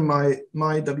expression pattern of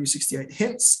MyW68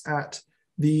 hints at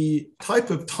the type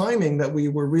of timing that we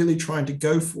were really trying to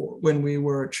go for when we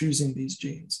were choosing these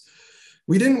genes.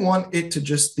 We didn't want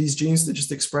these genes to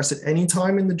just express at any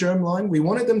time in the germline. We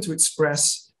wanted them to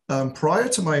express prior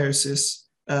to meiosis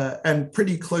and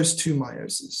pretty close to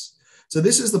meiosis. So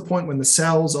this is the point when the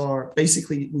cells are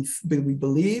basically, we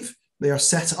believe they are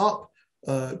set up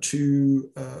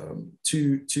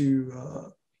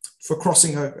for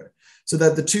crossing over, so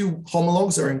that the 2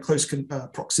 homologs are in close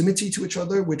proximity to each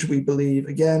other, which we believe,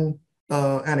 again,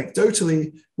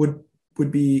 anecdotally,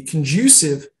 would be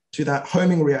conducive to that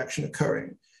homing reaction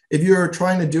occurring. If you're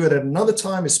trying to do it at another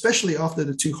time, especially after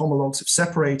the 2 homologs have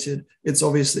separated, it's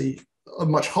obviously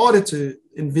much harder to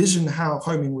envision how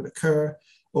homing would occur,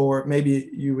 or maybe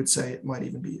you would say it might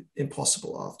even be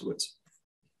impossible afterwards.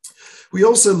 We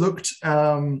also looked,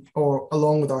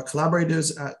 along with our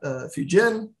collaborators at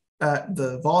Fujian, at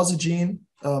the VASA gene.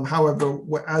 However,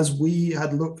 as we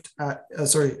had looked at,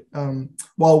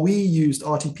 while we used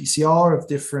RT-PCR of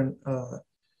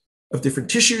different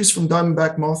tissues from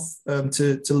Diamondback moth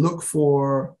to look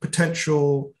for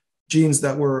potential genes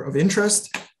that were of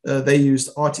interest, they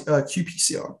used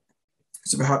qPCR.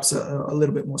 So perhaps a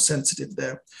little bit more sensitive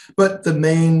there. But the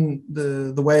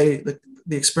way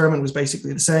the experiment was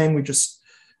basically the same. We just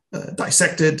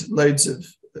dissected loads of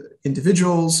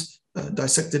individuals,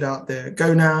 dissected out their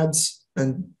gonads,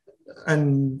 and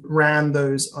ran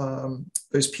those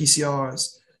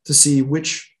PCRs to see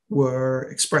which were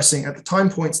expressing at the time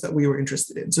points that we were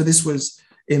interested in. So this was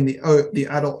in the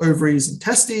adult ovaries and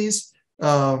testes,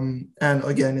 and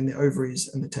again in the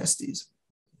ovaries and the testes.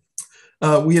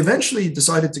 We eventually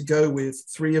decided to go with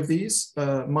 3 of these,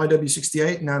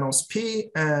 MyW68, Nanos P,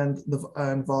 and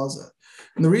VASA.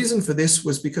 And the reason for this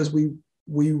was because we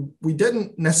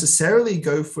didn't necessarily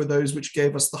go for those which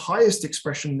gave us the highest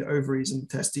expression in the ovaries and the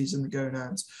testes and the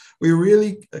gonads. We were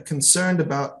really concerned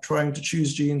about trying to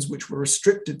choose genes which were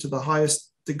restricted to the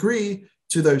highest degree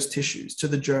to those tissues, to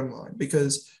the germline,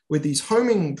 because with these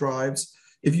homing drives,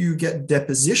 if you get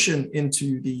deposition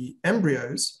into the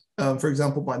embryos, for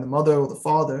example, by the mother or the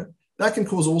father, that can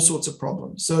cause all sorts of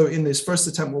problems. So in this first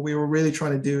attempt, what we were really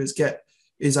trying to do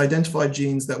is identify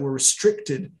genes that were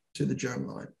restricted to the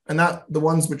germline. And the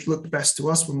ones which looked best to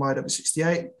us were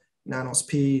MyW68, Nanos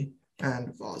P,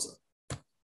 and VASA.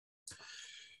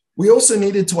 We also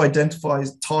needed to identify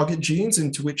target genes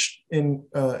in which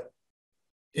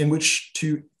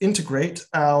to integrate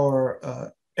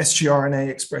our sgRNA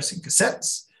expressing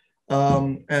cassettes.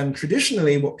 And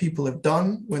traditionally, what people have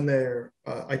done when they're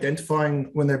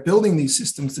when they're building these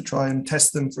systems to try and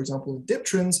test them, for example, in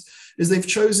dipterans, is they've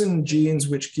chosen genes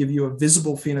which give you a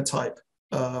visible phenotype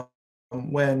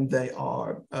when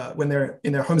they're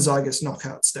in their homozygous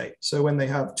knockout state. So when they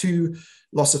have 2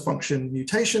 loss of function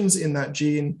mutations in that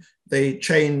gene, they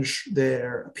change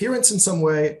their appearance in some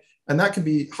way, and that can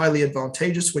be highly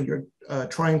advantageous when you're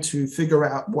trying to figure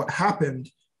out what happened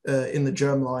in the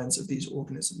germlines of these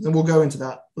organisms. And we'll go into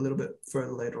that a little bit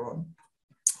further later on.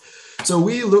 So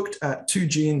we looked at 2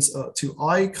 genes, 2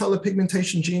 eye color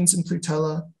pigmentation genes in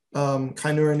Plutella,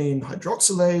 kynurenine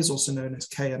hydroxylase, also known as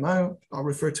KMO. I'll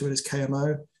refer to it as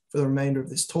KMO for the remainder of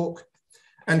this talk,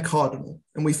 and cardinal.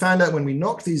 And we found out when we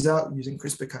knocked these out using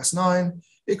CRISPR-Cas9,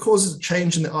 it causes a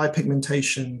change in the eye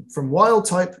pigmentation from wild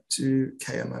type to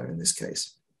KMO in this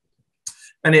case.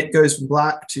 And it goes from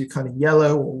black to kind of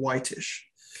yellow or whitish.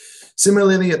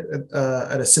 Similarly, at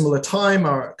a similar time,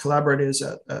 our collaborators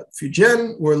at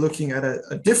Fujian were looking at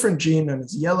a different gene known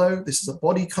as yellow. This is a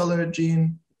body color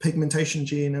gene, pigmentation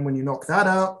gene. And when you knock that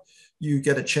out, you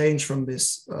get a change from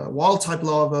this wild type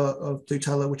larva of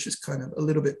Plutella, which is kind of a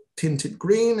little bit tinted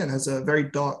green and has a very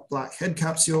dark black head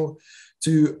capsule,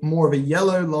 to more of a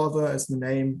yellow larva, as the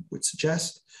name would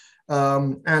suggest,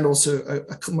 and also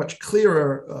a much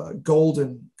clearer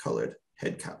golden colored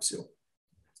head capsule.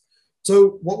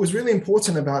 So what was really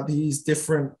important about these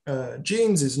different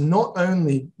genes is not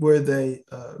only were they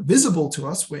visible to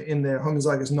us in their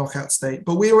homozygous knockout state,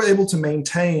 but we were able to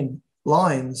maintain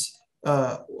lines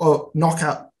or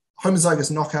knockout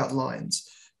homozygous knockout lines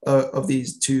of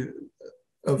these two,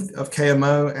 of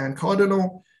KMO and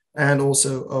cardinal, and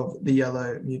also of the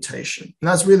yellow mutation. And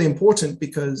that's really important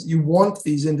because you want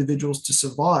these individuals to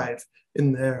survive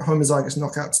in their homozygous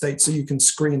knockout state so you can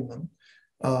screen them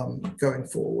going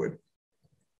forward.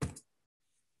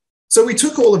 So we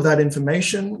took all of that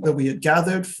information that we had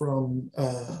gathered from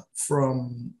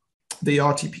the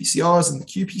RT-PCRs and the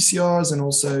qPCRs and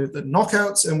also the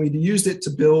knockouts, and we used it to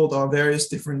build our various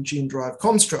different gene-derived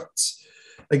constructs.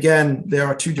 Again, there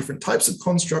are two different types of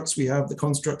constructs. We have the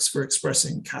constructs for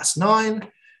expressing Cas9,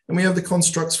 and we have the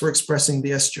constructs for expressing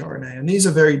the sgRNA, and these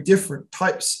are very different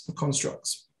types of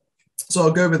constructs. So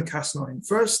I'll go over the Cas9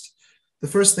 first. The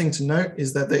first thing to note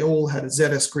is that they all had a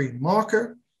ZS green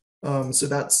marker. So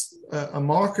that's a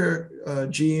marker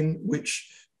gene which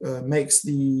makes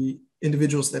the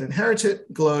individuals that inherit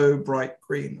it glow bright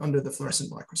green under the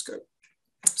fluorescent microscope.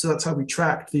 So that's how we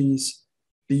tracked these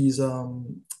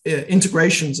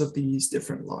integrations of these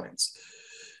different lines.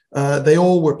 They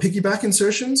all were piggyback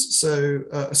insertions, so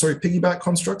piggyback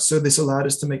constructs. So this allowed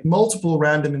us to make multiple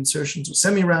random insertions or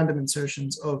semi-random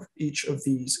insertions of each of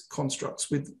these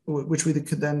constructs, which we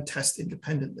could then test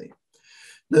independently.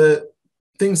 The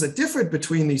things that differed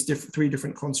between these three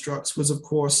different constructs was, of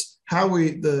course, how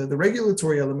the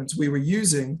regulatory elements we were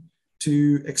using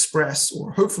to express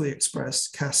or hopefully express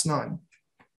Cas9.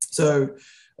 So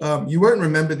you won't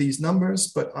remember these numbers,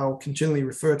 but I'll continually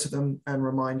refer to them and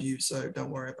remind you, so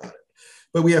don't worry about it.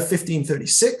 But we have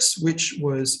 1536, which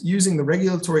was using the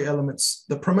regulatory elements,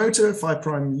 the promoter, 5'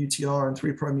 UTR and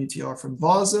 3' UTR from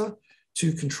VASA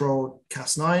to control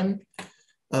Cas9.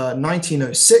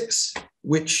 1906,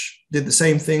 which did the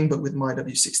same thing, but with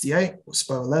MyW68 or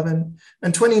SPO11,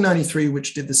 and 2093,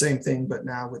 which did the same thing, but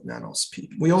now with NanosP.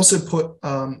 We also put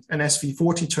an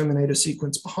SV40 terminator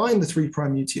sequence behind the 3'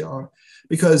 UTR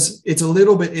because it's a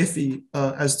little bit iffy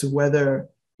as to where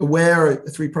a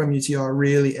 3' UTR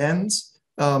really ends.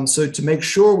 So to make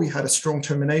sure we had a strong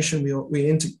termination,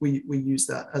 we used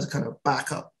that as a kind of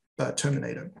backup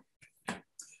terminator.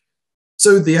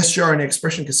 So the sgRNA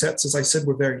expression cassettes, as I said,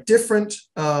 were very different.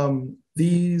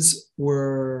 These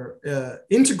were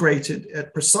integrated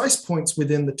at precise points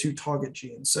within the two target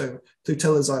genes. So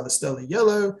Plutella xylostella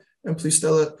yellow and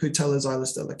Plutella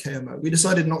xylostella KMO. We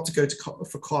decided not to go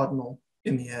for cardinal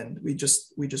in the end. We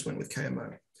just went with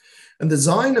KMO. And the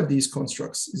design of these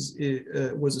constructs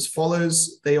was as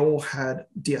follows. They all had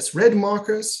DS red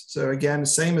markers. So again,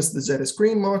 same as the ZS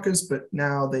green markers, but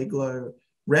now they glow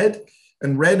red.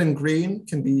 And red and green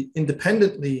can be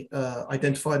independently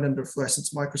identified under a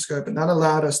fluorescence microscope. And that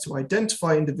allowed us to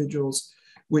identify individuals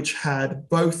which had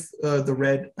both the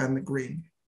red and the green.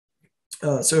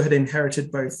 So had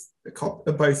inherited both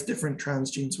different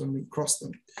transgenes when we crossed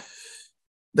them.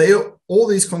 All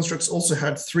these constructs also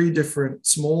had three different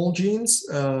small genes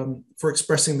for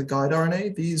expressing the guide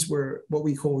RNA. These were what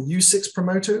we call U6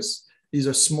 promoters. These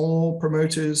are small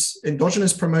promoters,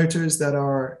 endogenous promoters that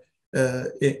are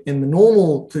in the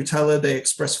normal Plutella, they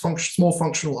express small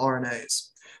functional RNAs.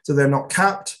 So they're not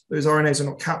capped. Those RNAs are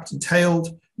not capped and tailed.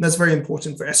 And that's very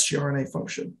important for sgRNA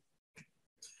function.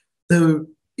 So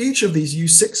each of these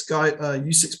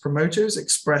U6 promoters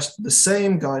expressed the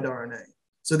same guide RNA.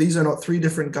 So these are not three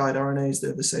different guide RNAs,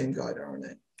 they're the same guide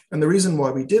RNA. And the reason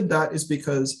why we did that is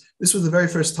because this was the very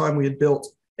first time we had built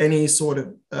any sort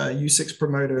of U6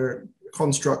 promoter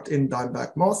construct in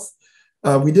Diamondback moth.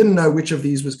 We didn't know which of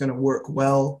these was going to work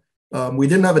well. We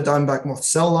didn't have a Diamondback moth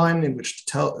cell line in which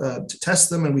to test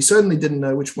them, and we certainly didn't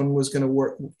know which one was going to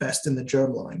work best in the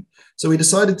germ line. So we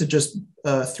decided to just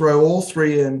throw all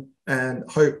three in and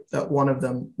hope that one of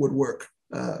them would work.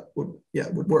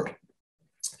 Would work.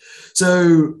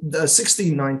 So the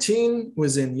 1619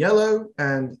 was in yellow,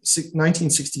 and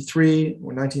 1963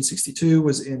 or 1962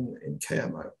 was in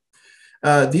KMO.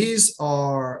 These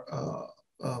are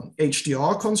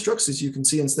HDR constructs. As you can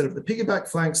see, instead of the piggyback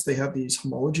flanks, they have these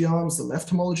homology arms, the left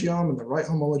homology arm and the right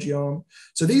homology arm.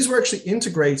 So these were actually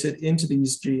integrated into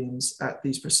these genes at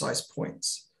these precise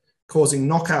points, causing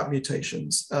knockout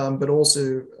mutations, but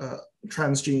also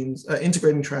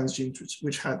integrating transgenes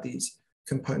which had these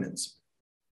components.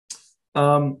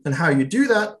 And how you do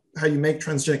that, how you make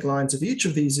transgenic lines of each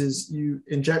of these is you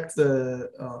inject the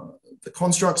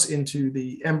constructs into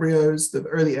the embryos, the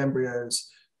early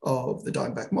embryos of the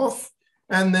Diamondback moth,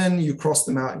 and then you cross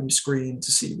them out and you screen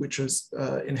to see which has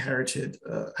inherited,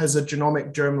 has a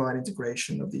genomic germline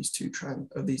integration of these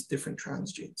different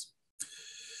transgenes.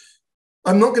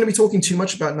 I'm not going to be talking too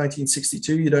much about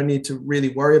 1962. You don't need to really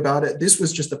worry about it. This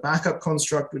was just a backup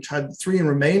construct which had three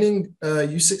remaining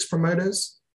U6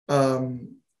 promoters.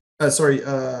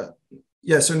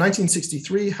 yeah, so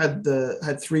 1963 had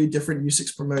 3 different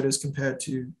U6 promoters compared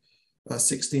to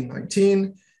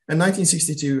 1619, and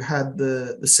 1962 had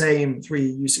the same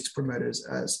 3 U6 promoters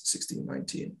as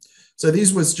 1619. So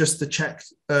these was just the check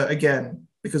again,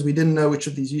 because we didn't know which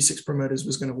of these U6 promoters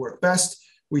was going to work best.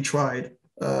 We tried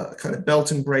kind of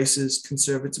belt and braces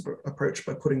conservative approach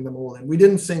by putting them all in. We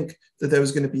didn't think that there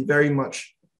was going to be very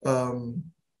much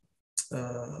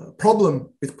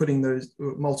problem with putting those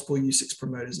multiple U6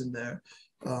 promoters in there,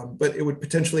 but it would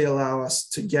potentially allow us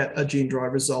to get a gene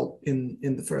drive result in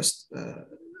the first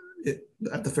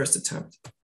at the first attempt.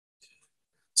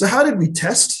 So how did we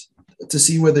test to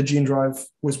see whether gene drive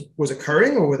was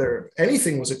occurring, or whether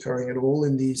anything was occurring at all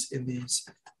in these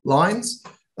lines?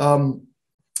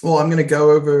 Well, I'm going to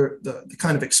go over the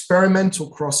kind of experimental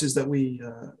crosses that we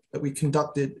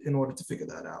conducted in order to figure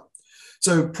that out.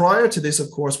 So prior to this,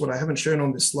 of course, what I haven't shown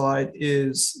on this slide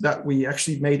is that we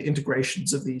actually made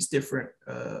integrations of these different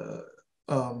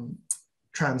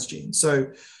transgenes.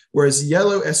 So whereas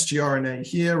yellow sgRNA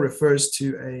here refers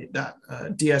to that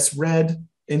DS red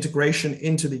integration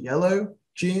into the yellow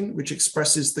gene, which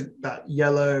expresses that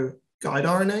yellow guide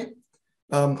RNA.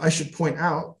 I should point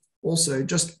out also,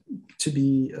 just to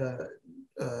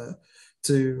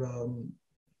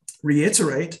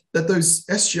reiterate, that those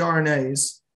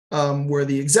sgRNAs were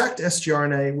the exact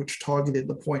sgRNA which targeted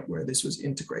the point where this was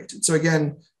integrated. So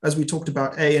again, as we talked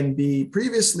about A and B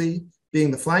previously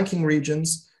being the flanking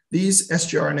regions, these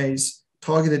sgRNAs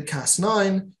targeted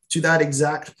Cas9 to that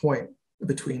exact point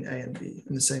between A and B,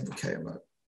 and the same for KMO.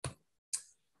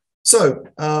 So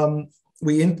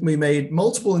we made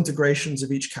multiple integrations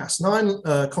of each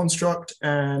Cas9 construct,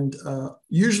 and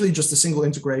usually just a single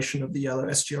integration of the yellow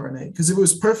sgRNA, because if it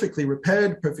was perfectly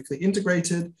repaired, perfectly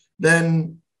integrated,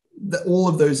 then all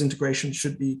of those integrations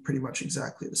should be pretty much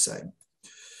exactly the same.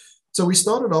 So we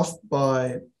started off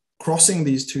by crossing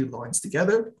these 2 lines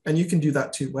together, and you can do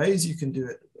that 2 ways. You can do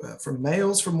it from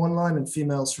males from one line and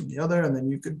females from the other, and then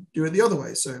you could do it the other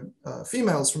way. So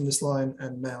females from this line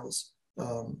and males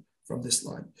from this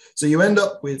line. So you end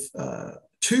up with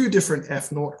 2 different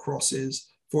F0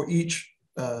 crosses for each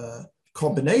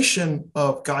combination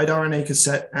of guide RNA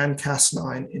cassette and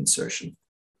Cas9 insertion.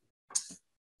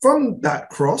 From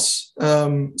that cross,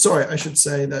 sorry, I should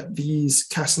say that these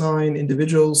Cas9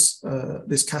 individuals,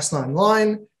 this Cas9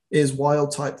 line is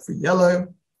wild type for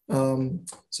yellow,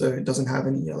 so it doesn't have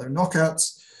any yellow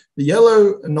knockouts. The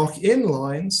yellow knock-in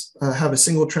lines have a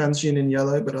single transgene in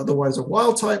yellow, but otherwise are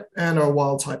wild type, and are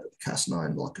wild type at the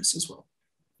Cas9 locus as well.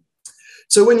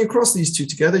 So when you cross these 2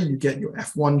 together, you get your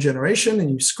F1 generation, and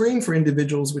you screen for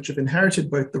individuals which have inherited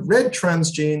both the red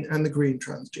transgene and the green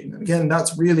transgene. And again,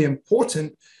 that's really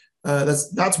important.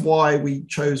 That's why we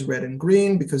chose red and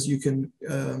green, because you can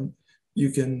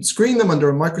screen them under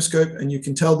a microscope, and you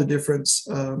can tell the difference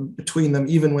between them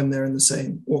even when they're in the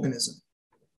same organism.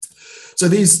 So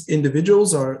these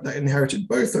individuals that inherited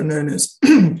both are known as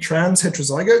trans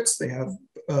heterozygotes.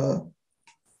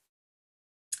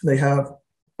 They have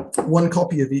 1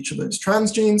 copy of each of those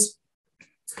transgenes.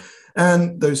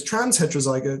 And those trans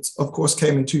heterozygotes, of course,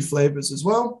 came in 2 flavors as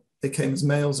well. They came as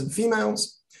males and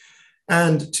females.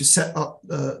 And to set up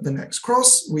the next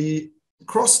cross, we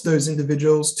crossed those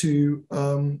individuals to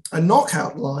a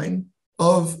knockout line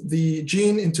of the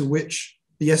gene into which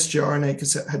the sgRNA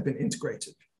cassette had been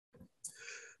integrated.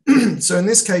 So in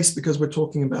this case, because we're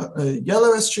talking about a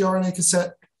yellow sgRNA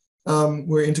cassette,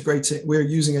 we're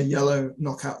using a yellow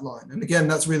knockout line. And again,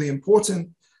 that's really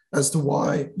important as to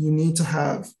why you need to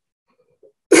have,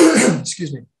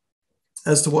 excuse me,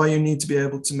 as to why you need to be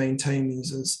able to maintain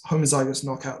these as homozygous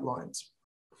knockout lines.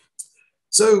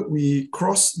 So we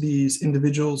cross these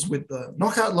individuals with the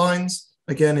knockout lines,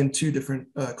 again in 2 different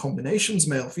combinations,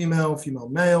 male-female,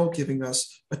 female-male, giving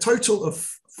us a total of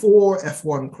 4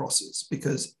 F1 crosses,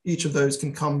 because each of those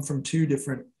can come from 2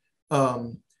 different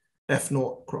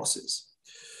F0 crosses.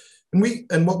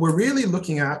 And what we're really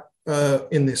looking at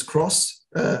in this cross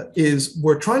is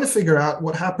we're trying to figure out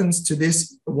what happens to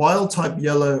this wild type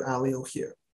yellow allele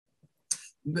here.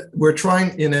 We're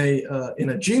trying in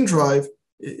a gene drive,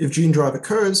 if gene drive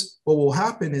occurs, what will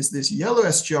happen is this yellow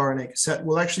sgRNA cassette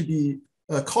will actually be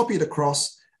copied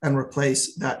across and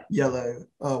replace that yellow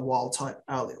wild type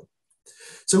allele.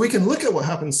 So we can look at what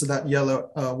happens to that yellow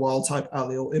wild type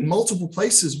allele in multiple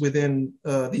places within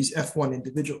these F1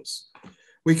 individuals.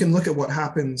 We can look at what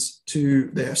happens to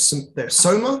their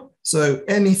soma, so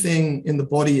anything in the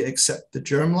body except the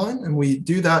germline. And we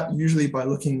do that usually by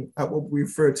looking at what we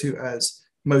refer to as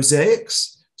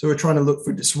mosaics. So we're trying to look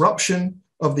for disruption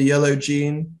of the yellow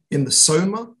gene in the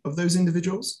soma of those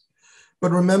individuals.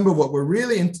 But remember, what we're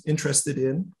really interested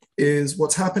in is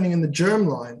what's happening in the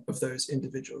germline of those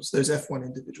individuals, those F1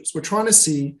 individuals. We're trying to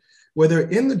see whether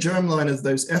in the germline of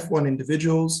those F1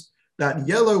 individuals, that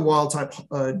yellow wild type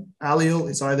allele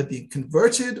is either being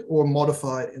converted or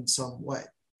modified in some way.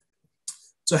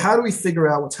 So how do we figure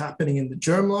out what's happening in the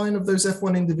germline of those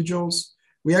F1 individuals?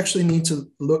 We actually need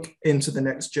to look into the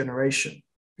next generation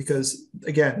because,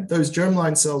 again, those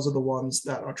germline cells are the ones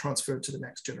that are transferred to the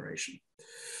next generation.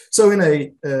 So in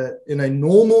a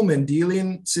normal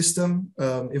Mendelian system,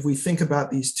 if we think about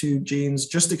these two genes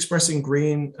just expressing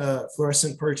green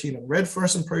fluorescent protein and red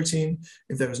fluorescent protein,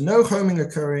 if there was no homing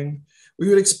occurring, we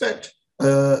would expect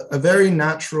a very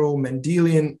natural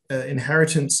Mendelian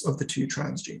inheritance of the two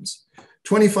transgenes.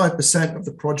 25% of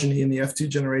the progeny in the F2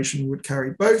 generation would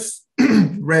carry both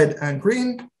red and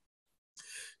green.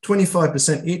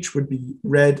 25% each would be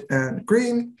red and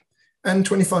green, and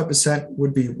 25%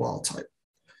 would be wild type.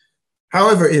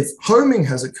 However, if homing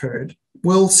has occurred,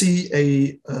 we'll see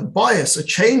a bias, a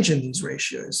change in these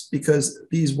ratios, because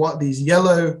these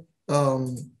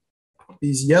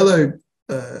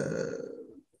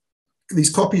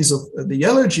copies of the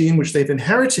yellow gene, which they've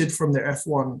inherited from their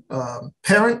F1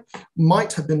 parent,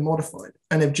 might have been modified.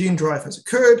 And if gene drive has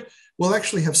occurred, we'll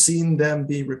actually have seen them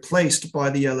be replaced by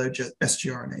the yellow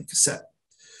sgRNA cassette.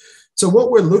 So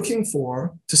what we're looking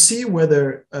for to see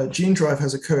whether gene drive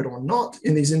has occurred or not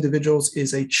in these individuals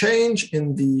is a change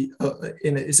in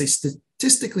is a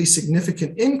statistically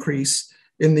significant increase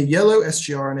in the yellow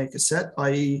sgRNA cassette,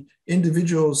 i.e.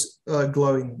 individuals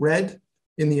glowing red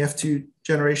in the F2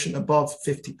 generation above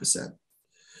 50%.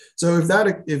 So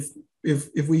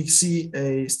if we see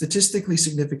a statistically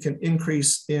significant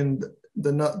increase in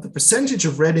the percentage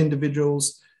of red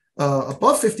individuals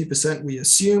above 50%, we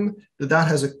assume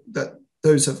that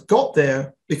those have got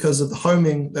there because of the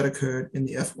homing that occurred in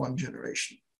the F1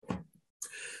 generation.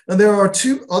 Now, there are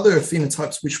two other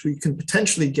phenotypes which we can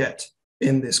potentially get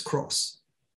in this cross.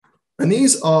 And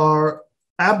these are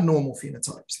abnormal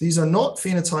phenotypes. These are not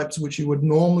phenotypes which you would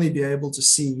normally be able to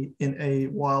see in a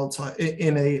wild type,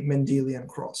 in a Mendelian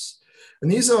cross.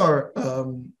 And these are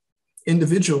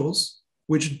individuals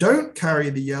which don't carry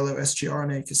the yellow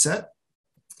sgRNA cassette.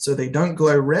 So they don't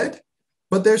glow red,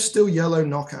 but they're still yellow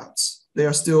knockouts. They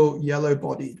are still yellow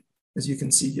bodied, as you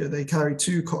can see here. They carry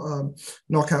two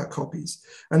knockout copies.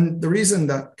 And the reason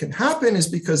that can happen is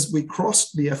because we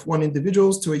crossed the F1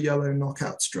 individuals to a yellow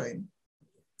knockout strain.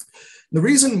 The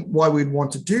reason why we'd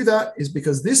want to do that is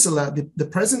because this allowed the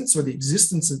presence or the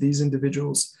existence of these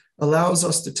individuals allows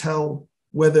us to tell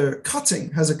whether cutting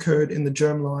has occurred in the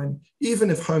germline, even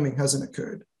if homing hasn't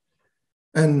occurred.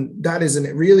 And that is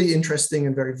a really interesting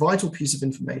and very vital piece of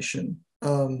information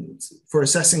for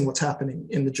assessing what's happening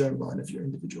in the germline of your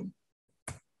individual.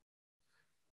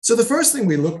 So the first thing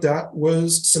we looked at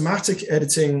was somatic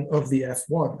editing of the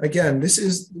F1. Again, this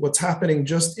is what's happening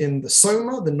just in the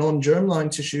soma, the non-germline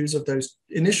tissues of those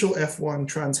initial F1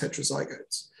 trans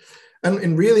heterozygotes.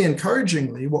 And really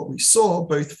encouragingly, what we saw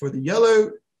both for the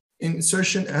yellow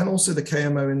insertion and also the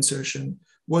KMO insertion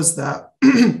was that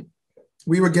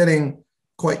we were getting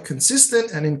quite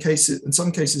consistent and in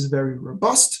some cases very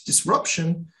robust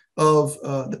disruption of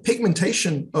the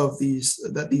pigmentation of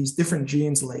these different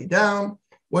genes lay down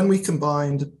when we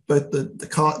combined both the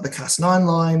Cas9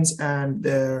 lines and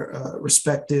their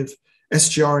respective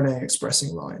sgRNA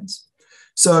expressing lines.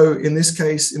 So in this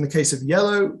case, in the case of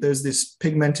yellow, there's this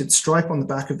pigmented stripe on the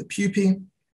back of the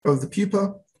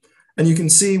pupa, and you can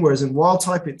see, whereas in wild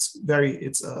type it's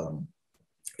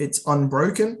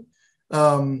unbroken.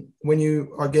 When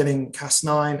you are getting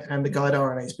Cas9 and the guide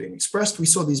RNAs being expressed, we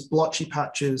saw these blotchy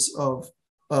patches of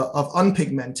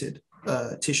unpigmented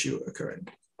tissue occurring.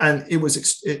 And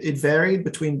it varied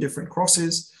between different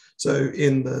crosses. So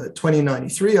in the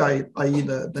 2093, i.e.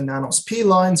 the Nanos P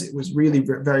lines, it was really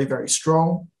very, very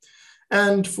strong.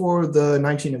 And for the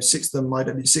 1906, the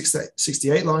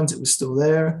MyW68 lines, it was still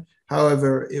there.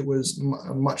 However, it was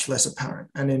much less apparent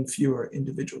and in fewer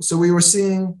individuals. So we were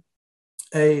seeing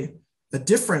a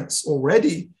difference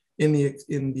already in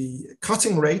the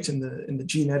cutting rate, in the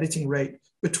gene editing rate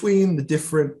between the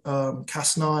different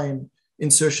Cas9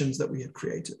 insertions that we had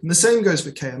created. And the same goes for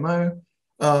KMO.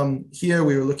 Here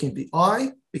we were looking at the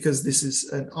eye because this is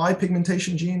an eye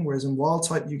pigmentation gene, whereas in wild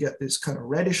type you get this kind of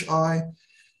reddish eye.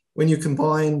 When you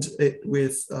combined it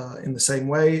with, in the same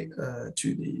way,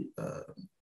 to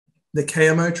the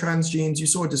KMO transgenes, you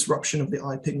saw a disruption of the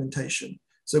eye pigmentation.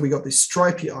 So we got this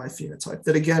stripy eye phenotype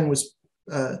that again was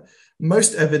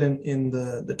most evident in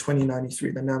the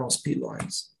 2093, the Nanos P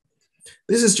lines.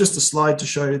 This is just a slide to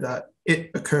show that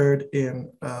it occurred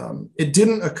in, it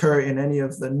didn't occur in any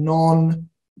of the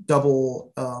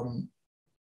double,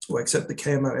 or except the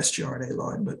KMO sgRNA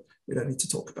line, but we don't need to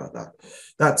talk about that.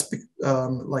 That's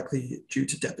likely due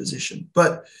to deposition.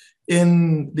 But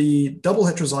in the double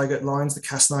heterozygote lines, the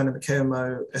Cas9 and the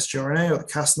KMO sgRNA, or the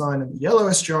Cas9 and the yellow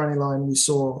sgRNA line, we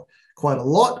saw quite a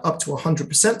lot, up to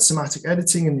 100% somatic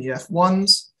editing in the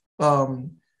F1s.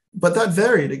 But that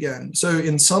varied again. So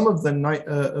in some of the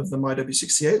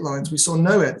MyW68 lines, we saw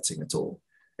no editing at all.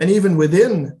 And even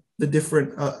within the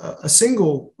different, a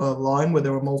single line where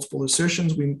there were multiple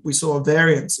assertions, we saw a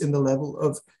variance in the level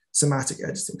of somatic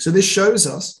editing. So this shows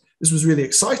us, this was really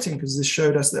exciting because this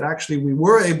showed us that actually we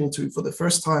were able to, for the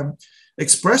first time,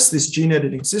 express this gene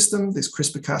editing system, this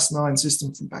CRISPR-Cas9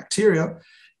 system from bacteria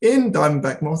in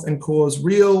Diamondback moth and cause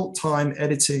real-time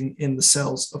editing in the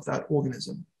cells of that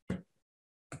organism.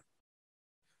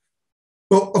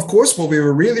 Well, of course, what we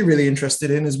were really, really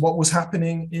interested in is what was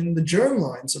happening in the germ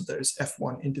lines of those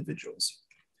F1 individuals.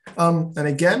 And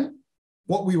again,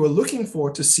 what we were looking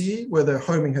for to see whether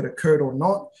homing had occurred or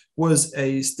not was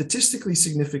a statistically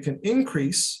significant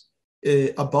increase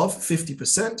above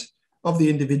 50% of the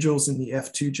individuals in the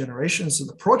F2 generation, so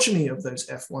the progeny of those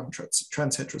F1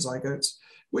 transheterozygotes,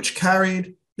 which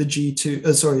carried the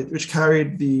which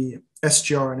carried the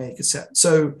sgRNA cassette.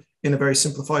 So in a very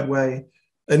simplified way,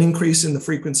 an increase in the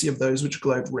frequency of those which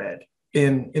glowed red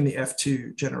in the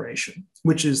F2 generation,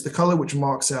 which is the color which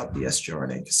marks out the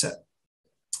sgRNA cassette.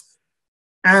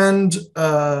 And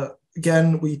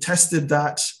again, we tested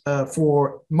that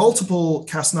for multiple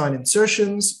Cas9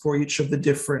 insertions for each of the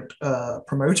different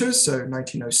promoters. So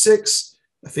 1906,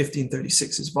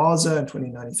 1536 is VASA, and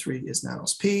 2093 is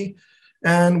nanos-P.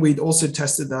 And we'd also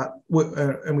tested that,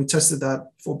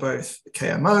 for both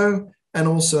KMO and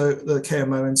also the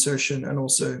KMO insertion, and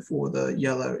also for the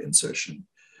yellow insertion.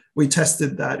 We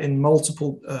tested that in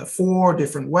multiple, 4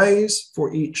 different ways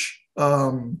for each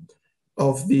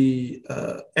of the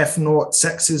F0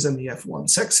 sexes and the F1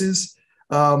 sexes.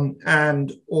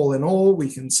 And all in all, we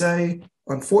can say,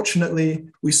 unfortunately,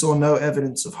 we saw no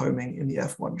evidence of homing in the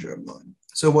F1 germline.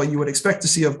 So what you would expect to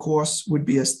see, of course, would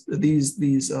be these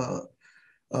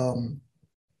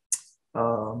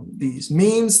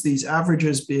means, these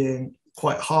averages being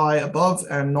quite high above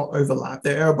and not overlap,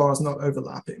 their error bars not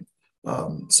overlapping.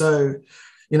 So,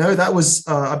 you know, that was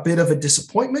a bit of a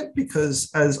disappointment because,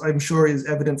 as I'm sure is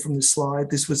evident from this slide,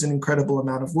 this was an incredible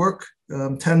amount of work,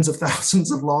 tens of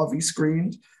thousands of larvae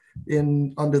screened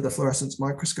under the fluorescence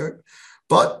microscope.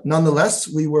 But nonetheless,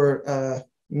 we were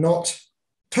not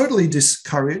totally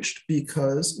discouraged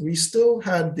because we still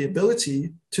had the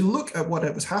ability to look at what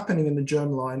was happening in the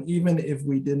germline, even if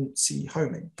we didn't see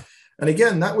homing. And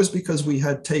again, that was because we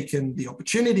had taken the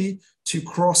opportunity to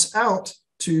cross out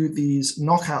to these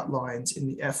knockout lines in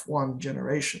the F1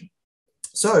 generation.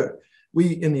 So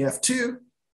in the F2,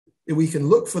 we can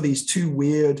look for these 2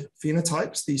 weird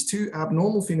phenotypes, these 2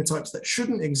 abnormal phenotypes that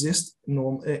shouldn't exist in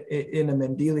a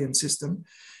Mendelian system.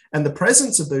 And the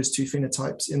presence of those 2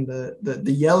 phenotypes in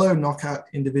the yellow knockout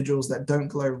individuals that don't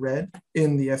glow red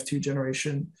in the F2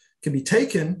 generation can be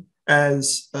taken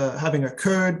as having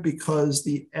occurred because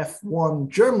the F1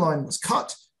 germline was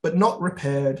cut, but not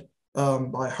repaired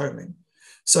by homing.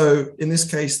 So in this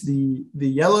case, the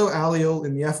yellow allele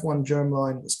in the F1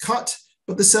 germline was cut,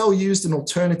 but the cell used an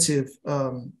alternative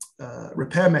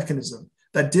repair mechanism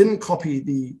that didn't copy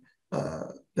the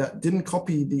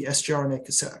sgRNA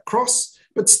cassette across,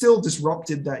 but still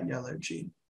disrupted that yellow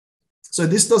gene. So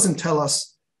this doesn't tell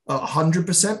us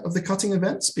 100% of the cutting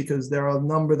events because there's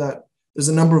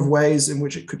a number of ways in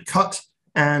which it could cut,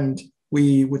 and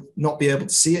we would not be able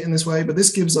to see it in this way. But this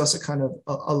gives us a kind of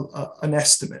an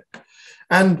estimate.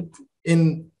 And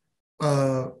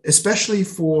especially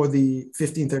for the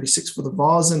 1536 for the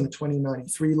VASA and the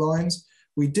 2093 lines,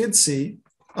 we did see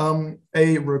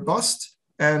a robust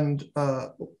and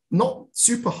not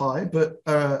super high, but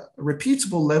a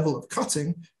repeatable level of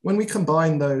cutting when we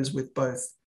combine those with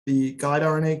both the guide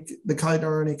RNA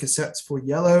cassettes for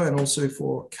yellow and also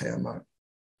for KMO.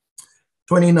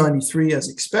 2093, as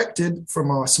expected,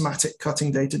 from our somatic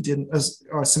cutting data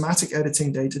our somatic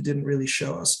editing data didn't really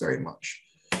show us very much.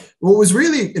 What was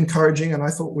really encouraging and I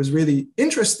thought was really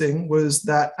interesting was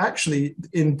that actually,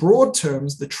 in broad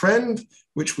terms, the trend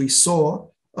which we saw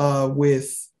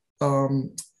with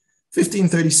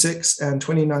 1536 and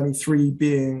 2093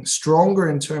 being stronger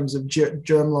in terms of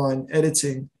germline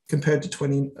editing compared to the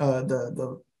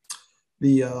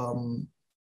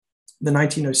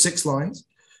 1906 lines,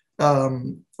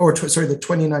 the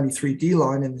 2093D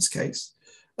line in this case,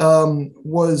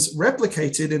 was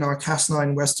replicated in our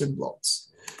Cas9 Western blots.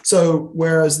 So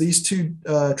whereas these two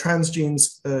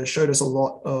transgenes showed us a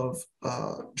lot of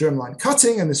germline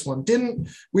cutting and this one didn't,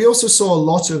 we also saw a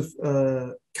lot of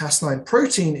Cas9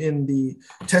 protein in the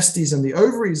testes and the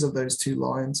ovaries of those two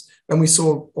lines, and we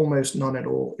saw almost none at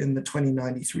all in the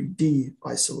 2093D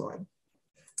isoline.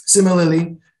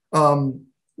 Similarly,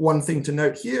 one thing to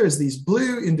note here is these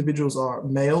blue individuals are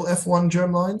male F1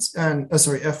 germlines, and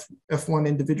F1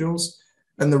 individuals,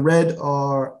 and the red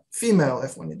are female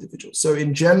F1 individuals. So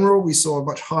in general, we saw a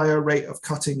much higher rate of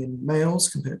cutting in males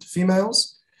compared to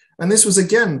females. And this was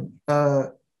again,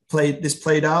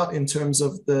 played out in terms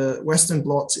of the Western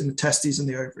blots in the testes and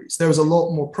the ovaries. There was a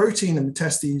lot more protein in the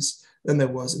testes than there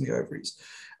was in the ovaries.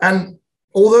 And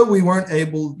although we weren't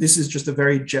able, this is just a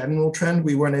very general trend,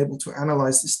 we weren't able to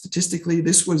analyze this statistically.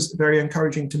 This was very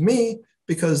encouraging to me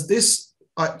because this,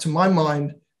 to my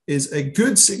mind, is a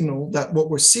good signal that what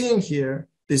we're seeing here,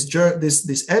 this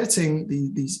editing,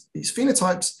 these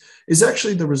phenotypes, is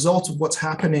actually the result of what's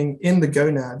happening in the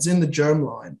gonads, in the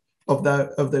germline of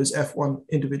those F1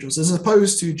 individuals, as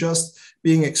opposed to just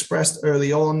being expressed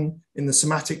early on in the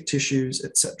somatic tissues,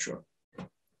 etc.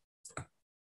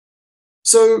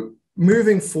 So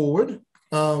moving forward,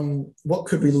 what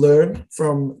could we learn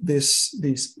from these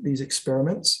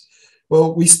experiments?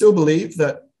 Well, we still believe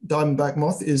that Diamondback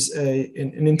moth is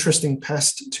an interesting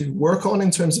pest to work on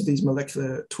in terms of these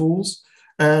molecular tools.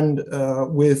 And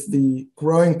with the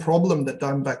growing problem that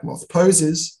Diamondback moth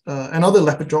poses, and other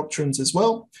lepidopterans as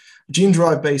well,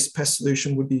 gene-derived based pest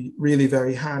solution would be really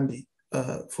very handy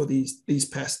for these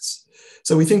pests.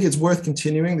 So we think it's worth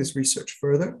continuing this research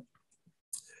further.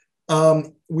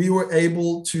 We were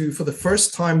able to, for the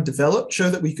first time, show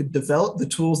that we could develop the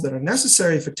tools that are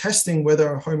necessary for testing whether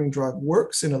our homing drive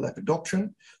works in a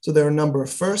lepidopteran. So there are a number of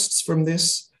firsts from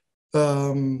these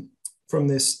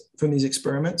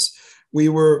experiments. We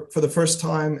were, for the first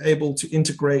time, able to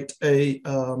integrate a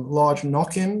large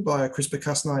knock-in by a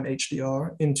CRISPR-Cas9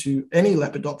 HDR into any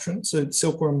lepidopteran. So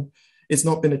silkworm, it's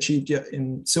not been achieved yet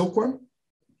in silkworm.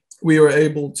 We were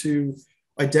able to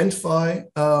identify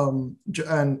and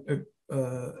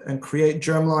create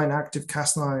germline active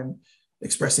Cas9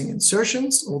 expressing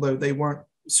insertions, although they weren't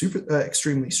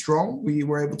extremely strong. We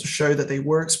were able to show that they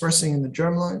were expressing in the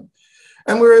germline.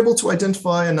 And we were able to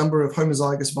identify a number of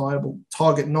homozygous viable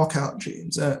target knockout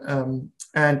genes and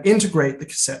integrate the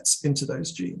cassettes into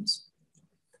those genes.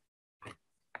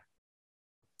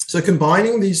 So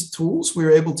combining these tools, we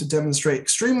were able to demonstrate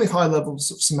extremely high levels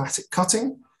of somatic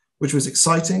cutting, which was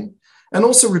exciting, and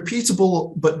also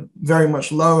repeatable, but very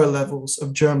much lower levels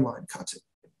of germline cutting.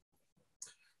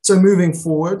 So moving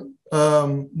forward,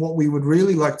 what we would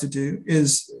really like to do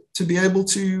is to be able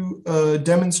to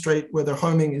demonstrate whether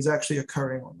homing is actually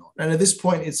occurring or not. And at this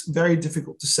point, it's very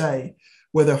difficult to say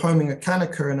whether homing can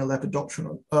occur in a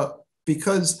lepidopteran.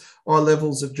 Because our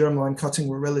levels of germline cutting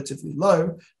were relatively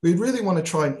low, we'd really want to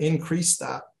try and increase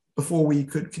that before we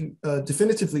could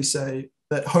definitively say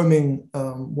that homing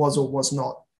was or was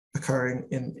not occurring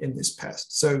in this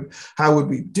pest. So how would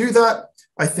we do that?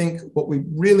 I think what we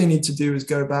really need to do is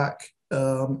go back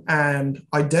and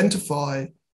identify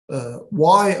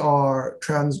why our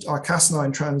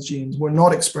Cas9 transgenes were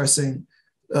not expressing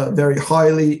very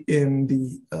highly in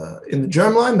the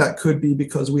germline. That could be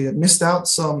because we had missed out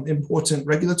some important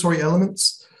regulatory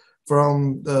elements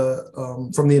from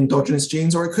the endogenous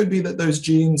genes, or it could be that those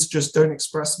genes just don't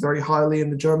express very highly in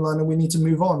the germline and we need to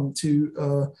move on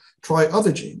to try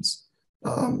other genes.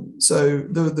 So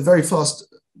the very fast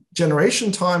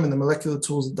generation time and the molecular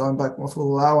tools of Diamondback moth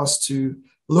will allow us to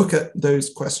look at those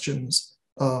questions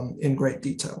in great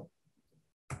detail.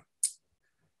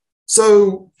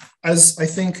 So as I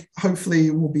think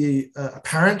hopefully will be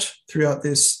apparent throughout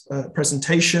this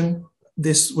presentation,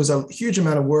 this was a huge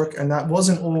amount of work, and that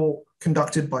wasn't all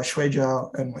conducted by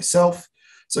Xuejiao and myself.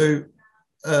 So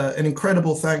an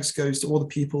incredible thanks goes to all the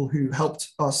people who helped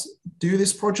us do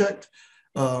this project.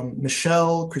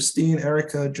 Michelle, Christine,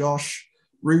 Erica, Josh,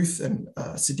 Ruth, and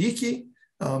Siddiqui,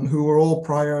 who were all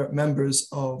prior members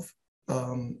of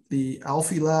the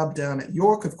Alfie lab down at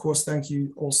York. Of course, thank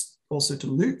you also to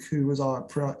Luke, who was our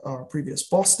previous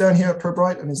boss down here at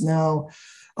Pirbright and is now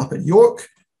up at York,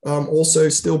 also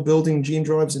still building gene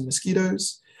drives in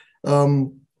mosquitoes.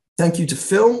 Thank you to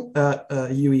Phil at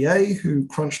UEA, who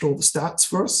crunched all the stats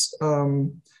for us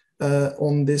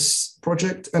on this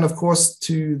project. And of course,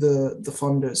 to the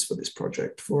funders for this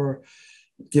project for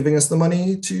giving us the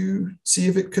money to see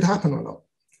if it could happen or not.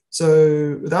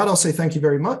 So with that, I'll say thank you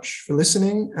very much for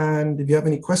listening. And if you have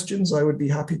any questions, I would be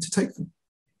happy to take them.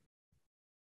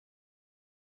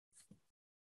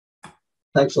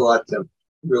 Thanks a lot, Tim.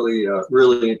 Really,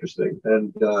 really interesting.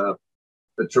 And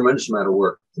a tremendous amount of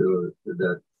work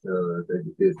that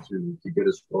you did to get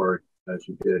as far as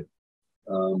you did.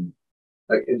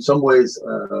 In some ways,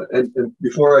 and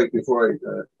before I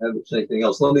have say anything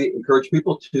else, let me encourage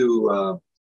people to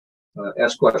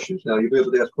ask questions. Now, you'll be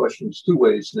able to ask questions two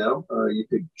ways now. You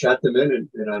could chat them in,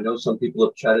 and I know some people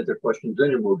have chatted their questions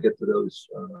in, and we'll get to those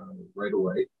right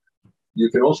away. You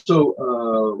can also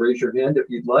raise your hand if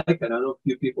you'd like, and I know a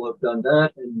few people have done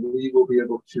that, and we will be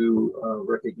able to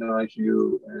recognize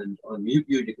you and unmute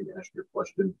you. You can ask your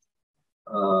question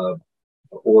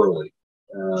orally.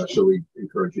 So we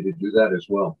encourage you to do that as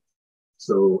well.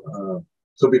 So,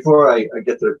 so before I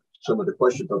get to some of the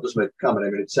questions, I'll just make a comment. I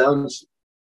mean, it sounds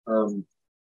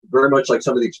very much like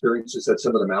some of the experiences that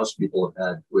some of the mouse people have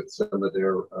had with some of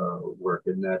their work,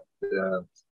 in that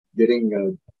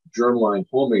getting germline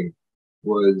homing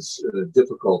was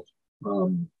difficult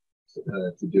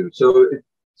to do. So,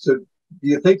 so do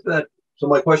you think that? So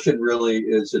my question really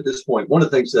is, at this point, one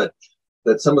of the things that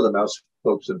some of the mouse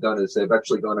folks have done is they've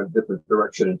actually gone in a different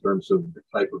direction in terms of the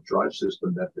type of drive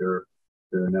system that they're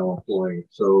now employing.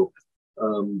 So,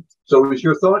 so is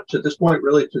your thoughts at this point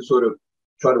really to sort of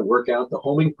try to work out the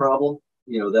homing problem?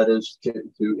 You know, that is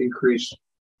to increase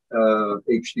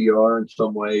HDR in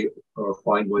some way, or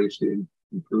find ways to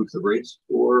improve the rates,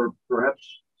 or perhaps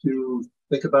to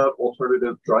think about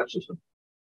alternative drive system?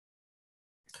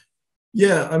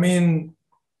 Yeah, I mean,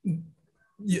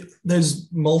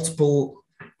 there's multiple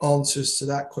answers to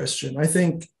that question. I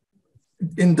think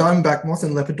in Diamondback moth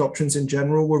and lepidopterans in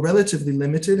general, we're relatively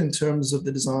limited in terms of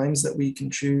the designs that we can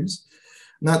choose.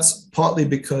 And that's partly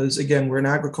because, again, we're an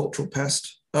agricultural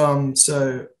pest.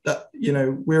 So that, you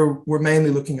know, we're mainly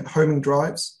looking at homing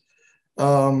drives.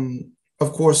 Of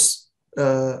course,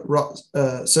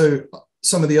 so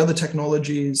some of the other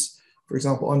technologies, for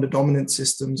example, under dominant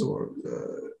systems or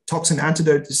toxin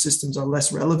antidote systems, are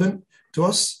less relevant to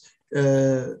us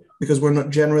because we're not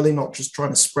generally not just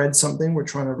trying to spread something, we're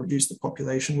trying to reduce the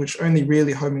population, which only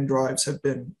really homing drives have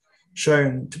been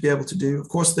shown to be able to do. Of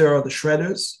course, there are the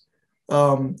shredders.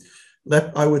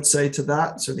 I would say to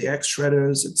that, so the X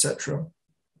shredders, etc.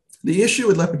 The issue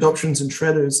with lepidopterans and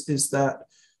shredders is that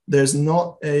there's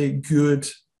not a good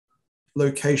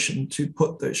location to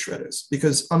put those shredders,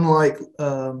 because unlike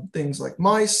things like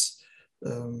mice,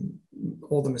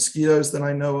 all the mosquitoes that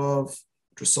I know of,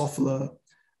 Drosophila,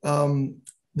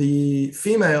 the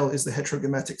female is the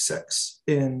heterogametic sex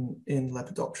in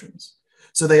lepidopterans.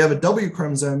 So they have a W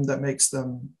chromosome that makes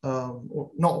them,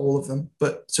 or not all of them,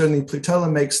 but certainly Plutella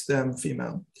makes them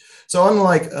female. So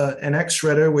unlike an X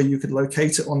shredder where you could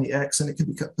locate it on the X and it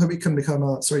can become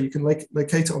a, sorry, you can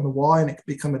locate it on the Y and it can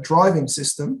become a driving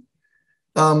system,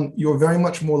 you're very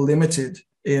much more limited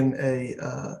in a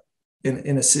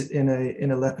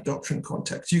lepidopteran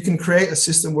context. You can create a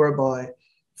system whereby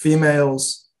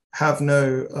females have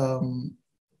no,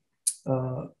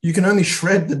 you can only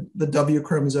shred the W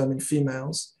chromosome in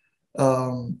females,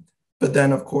 but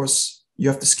then of course you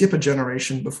have to skip a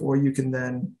generation before you can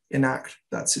then enact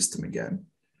that system again.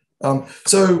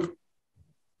 So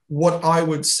what I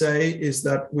would say is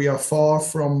that we are far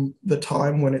from the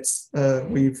time when it's,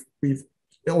 although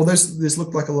this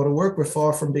looked like a lot of work, we're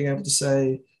far from being able to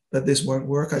say that this won't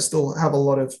work. I still have a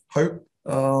lot of hope.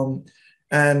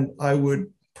 And I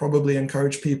would probably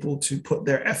encourage people to put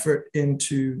their effort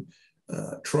into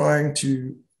trying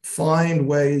to find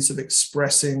ways of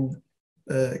expressing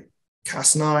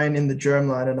Cas9 in the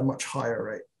germline at a much higher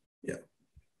rate. Yeah.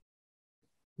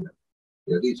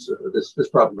 Yeah, this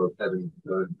problem of having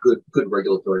good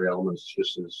regulatory elements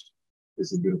just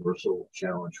is a universal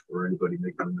challenge for anybody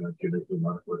making genetically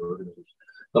modified organisms.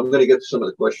 I'm going to get to some of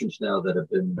the questions now that have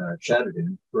been chatted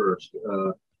in first.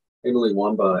 Emily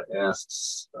Wamba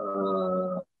asks,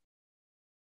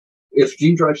 if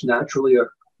gene drives naturally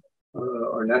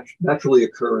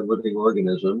occur in living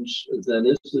organisms, then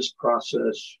is this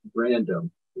process random?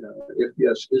 If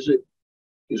yes, is it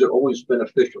always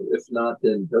beneficial? If not,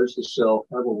 then does the cell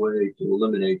have a way to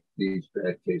eliminate these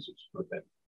bad cases? Okay.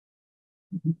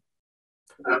 Mm-hmm.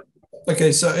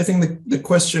 Okay, so I think the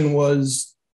question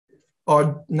was,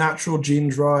 are natural gene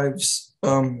drives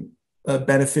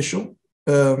beneficial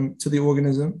to the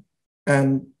organism?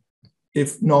 And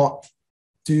if not,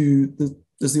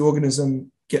 does the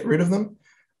organism get rid of them?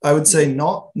 I would say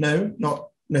no, not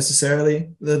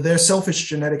necessarily. They're selfish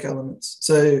genetic elements.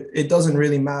 So it doesn't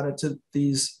really matter to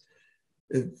these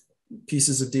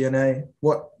pieces of DNA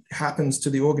what happens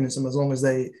to the organism as long as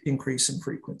they increase in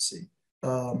frequency.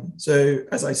 So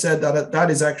as I said, that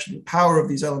is actually the power of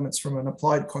these elements from an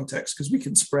applied context, because we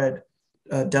can spread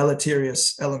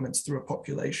deleterious elements through a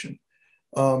population.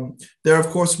 There, of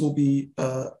course, will be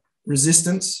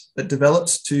resistance that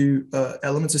develops to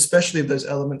elements, especially if those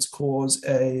elements cause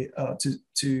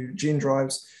to gene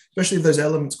drives, especially if those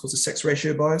elements cause a sex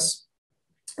ratio bias.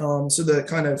 So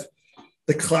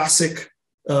the classic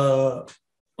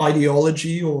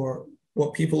ideology, or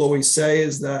what people always say,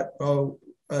 is that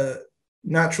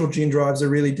natural gene drives are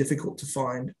really difficult to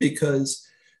find because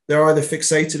they're either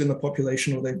fixated in the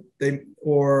population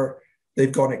or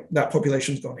that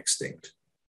population's gone extinct.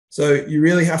 So you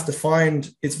really have to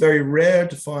find, it's very rare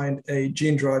to find a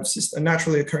gene drive system, a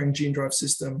naturally occurring gene drive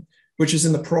system, which is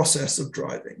in the process of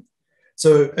driving.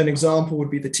 So an example would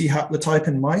be the T haplotype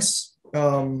in mice,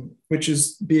 which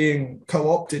is being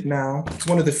co-opted now. It's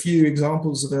one of the few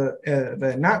examples of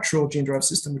a natural gene drive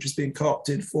system which is being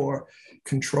co-opted for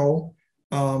control.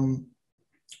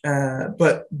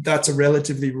 But that's a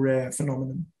relatively rare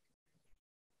phenomenon.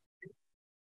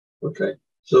 Okay,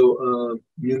 so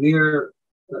Munir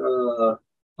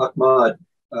Ahmad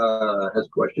has a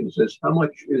question. It says, how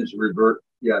much is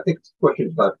I think the question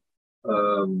is about,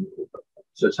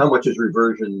 says, how much is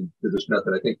reversion to this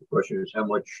method? I think the question is, how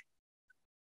much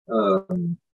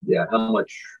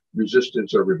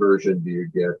resistance or reversion do you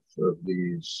get of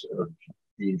these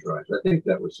gene drives? I think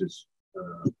that was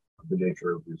the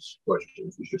nature of his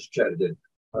question. He's just chatted in.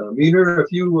 Munir,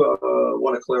 if you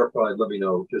want to clarify, let me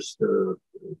know.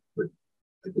 But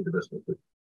I did the best I could.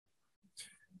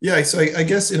 Yeah, so I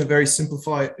guess in a very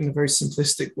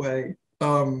simplistic way,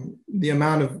 the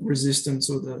amount of resistance,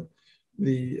 or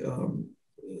the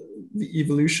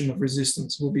evolution of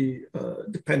resistance, will be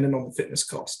dependent on the fitness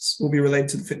costs, will be related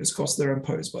to the fitness costs that are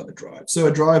imposed by the drive. So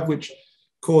a drive which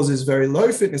causes very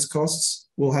low fitness costs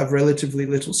will have relatively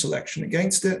little selection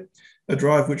against it. A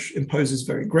drive which imposes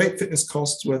very great fitness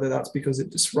costs, whether that's because it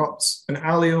disrupts an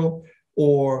allele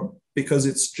or because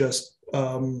it's just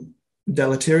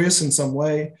deleterious in some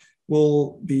way,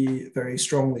 will be very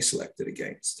strongly selected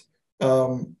against.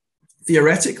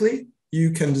 Theoretically,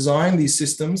 you can design these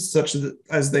systems such that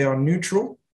as they are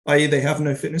neutral, i.e. they have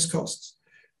no fitness costs.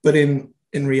 But in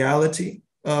reality,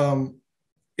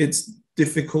 it's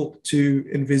difficult to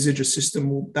envisage a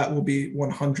system that will be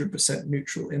 100%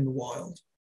 neutral in the wild.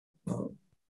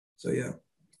 So yeah,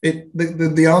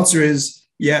 the answer is,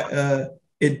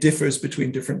 it differs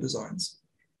between different designs.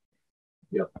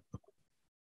 Yeah.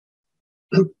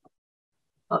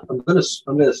 I'm gonna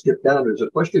skip down. There's a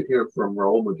question here from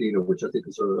Raul Medina, which I think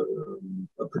is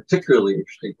a particularly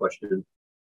interesting question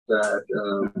that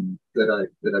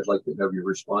I'd like to have you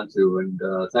respond to. And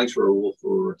thanks, Raul,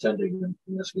 for attending and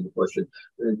asking the question.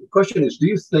 And the question is, do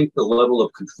you think the level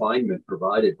of confinement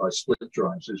provided by split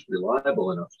drives is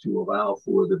reliable enough to allow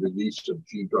for the release of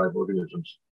gene drive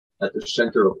organisms at the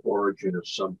center of origin of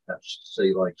some pests,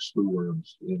 say like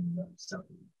screwworms in South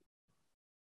America?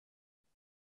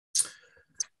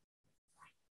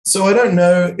 So I don't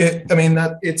know.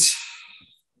 It's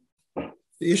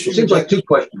the issue. It seems like two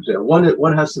questions there.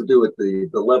 One has to do with the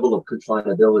level of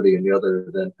confinability, and the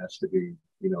other then has to be,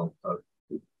 the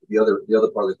other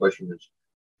part of the question is,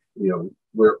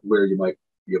 where you might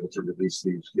be able to release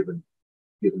these given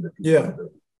the confinability. Yeah,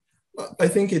 I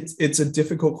think it's a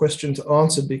difficult question to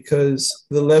answer because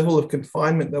the level of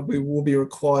confinement that will be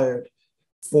required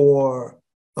for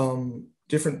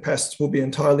different pests will be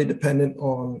entirely dependent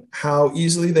on how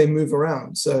easily they move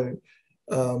around. So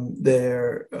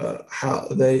their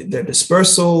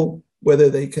dispersal, whether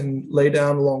they can lay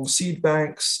down long seed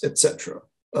banks, etc.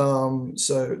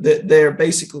 So their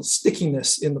basic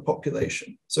stickiness in the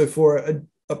population. So for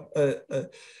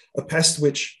a pest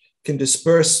which can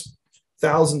disperse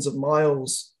thousands of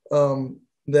miles,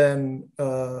 then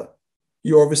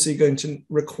you're obviously going to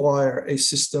require a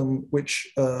system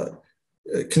which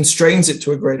constrains it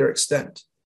to a greater extent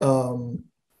than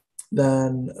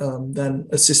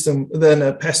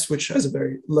a pest which has a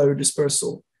very low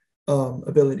dispersal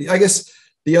ability. I guess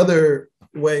the other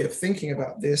way of thinking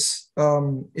about this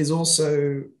is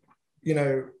also,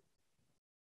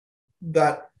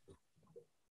 that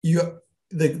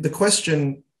the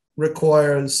question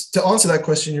requires, to answer that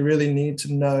question, you really need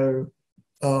to know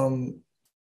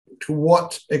to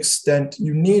what extent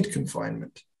you need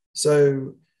confinement.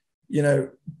 So,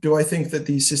 do I think that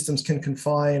these systems can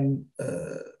confine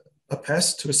a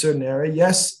pest to a certain area?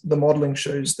 Yes, the modeling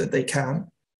shows that they can.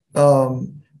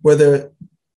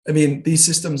 These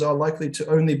systems are likely to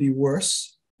only be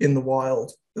worse in the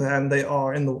wild than they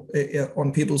are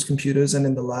on people's computers and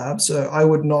in the lab. So I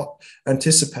would not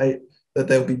anticipate that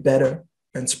they'll be better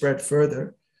and spread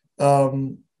further.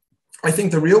 I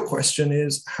think the real question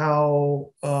is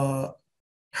how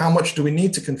much do we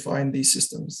need to confine these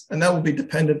systems? And that will be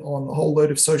dependent on a whole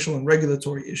load of social and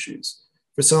regulatory issues.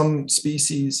 For some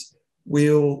species,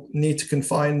 we'll need to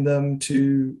confine them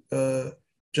to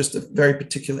just a very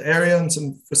particular area, and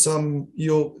for some,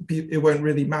 it won't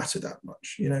really matter that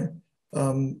much, you know.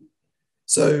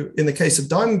 So in the case of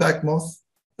diamondback moth,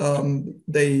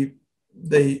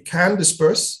 they can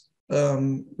disperse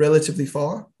relatively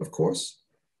far, of course,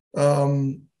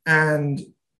 and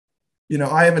you know,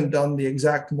 I haven't done the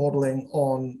exact modeling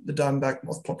on the diamondback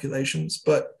moth populations,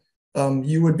 but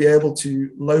you would be able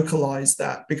to localize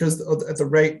that because at the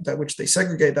rate at which they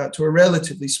segregate that to a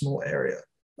relatively small area.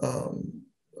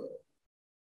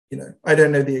 You know, I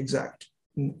don't know the exact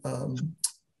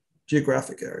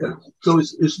geographic area. So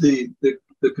is the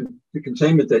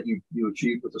containment that you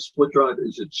achieve with the split drive,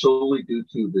 is it solely due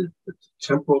to the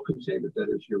temporal containment? That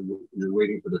is, you're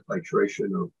waiting for the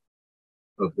titration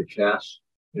of the Cas,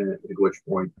 at which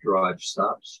point drive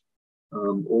stops,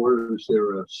 or is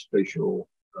there a spatial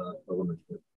element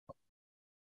to it?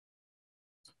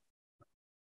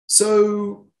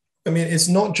 So, I mean, it's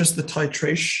not just the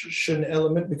titration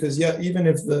element, because yeah, even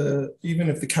if the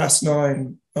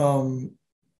Cas9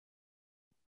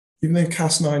 even though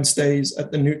Cas9 stays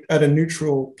at a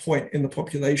neutral point in the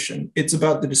population, it's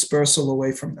about the dispersal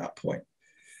away from that point.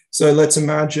 So let's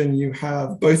imagine you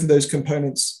have both of those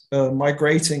components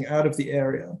migrating out of the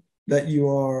area that you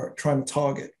are trying to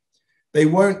target. They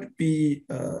won't be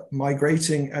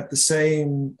migrating at the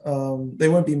same, they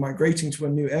won't be migrating to a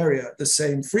new area at the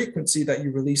same frequency that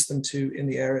you release them to in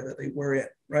the area that they were in,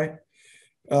 right?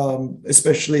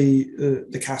 Especially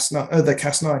the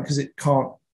Cas9, because it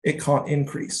can't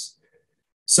increase.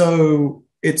 So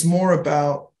it's more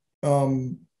about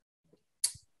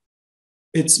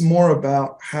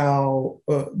how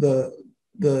the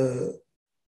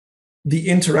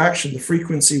interaction, the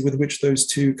frequency with which those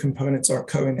two components are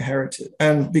co-inherited.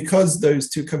 And because those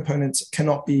two components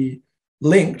cannot be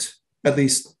linked, at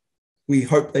least we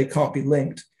hope they can't be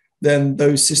linked, then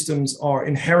those systems are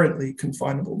inherently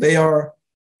confinable. They are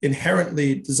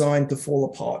inherently designed to fall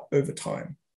apart over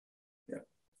time. Yeah.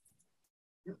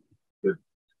 Good.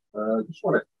 I just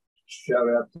want to shout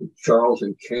out to Charles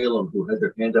and Caleb, who had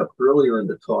their hand up earlier in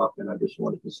the talk, and I just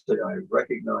wanted to say I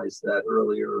recognized that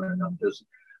earlier, and I'm just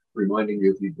reminding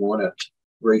you, if you want to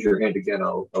raise your hand again,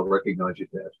 I'll recognize you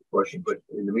to ask a question. But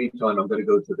in the meantime, I'm going to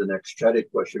go to the next chatted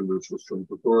question, which was from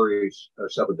Gregory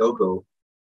Sabadoko.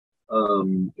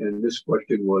 And this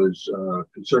question was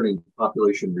concerning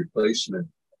population replacement.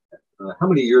 How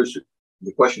many years,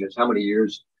 the question is, how many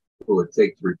years will it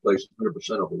take to replace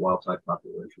 100% of a wild type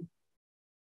population?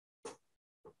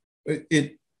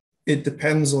 It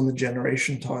depends on the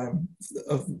generation time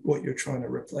of what you're trying to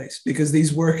replace, because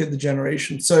these work at the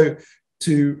generation. So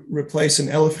to replace an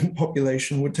elephant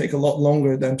population would take a lot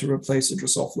longer than to replace a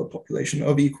Drosophila population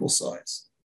of equal size.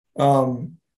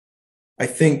 I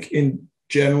think in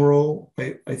general,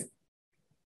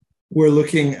 we're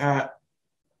looking at,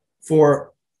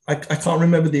 I can't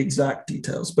remember the exact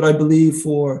details, but I believe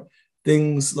for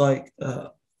things like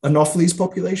Anopheles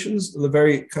populations, the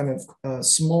very kind of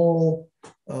small,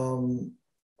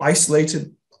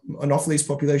 isolated Anopheles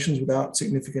populations without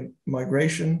significant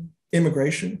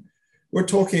immigration, we're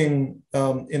talking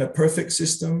in a perfect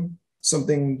system,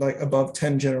 something like above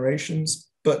 10 generations,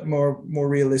 but more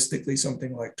realistically,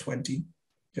 something like 20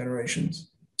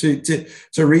 generations to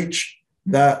reach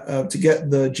that, to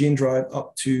get the gene drive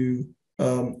up to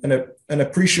an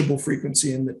appreciable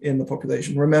frequency in the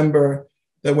population. Remember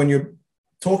that when you're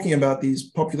talking about these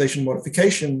population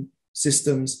modification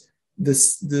systems,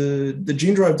 the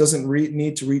gene drive doesn't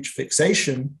need to reach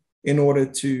fixation in order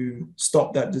to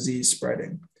stop that disease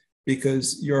spreading,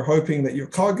 because you're hoping that your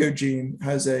cargo gene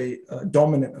has a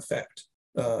dominant effect.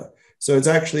 So it's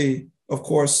actually, of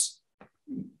course,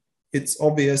 it's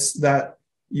obvious that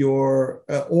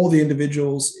all the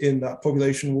individuals in that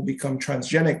population will become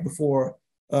transgenic before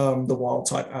the wild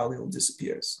type allele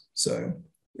disappears. So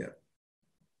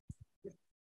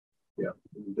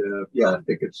yeah, I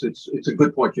think it's a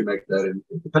good point you make, that, and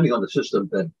depending on the system,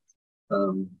 that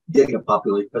getting a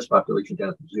pest population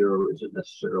down to zero isn't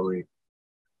necessarily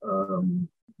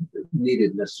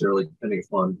needed depending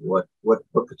upon what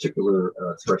particular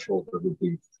threshold there would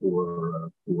be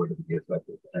for it to be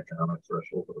effective, economic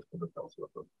threshold or the health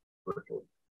threshold.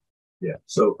 Yeah.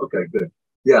 So okay, good.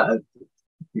 Yeah, it'd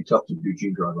be tough to do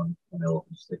gene drive on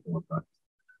elephants. Take a long time.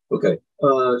 Okay.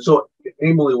 So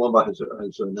Emily Wamba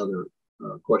has another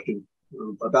question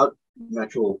about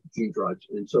natural gene drives.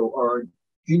 And so, are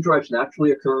gene drives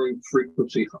naturally occurring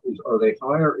frequency? Are they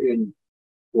higher in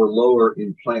or lower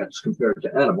in plants compared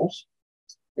to animals?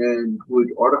 And would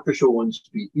artificial ones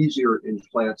be easier in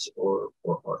plants or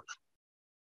harder?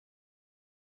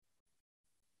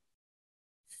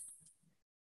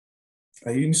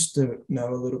 I used to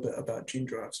know a little bit about gene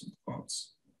drives in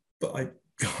plants, but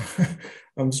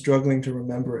I'm struggling to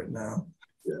remember it now.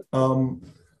 Yeah.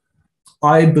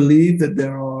 I believe that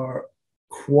there are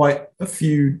quite a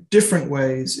few different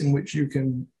ways in which you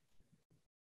can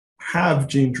have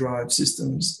gene drive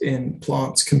systems in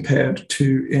plants compared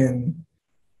to in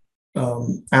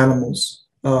animals.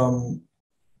 And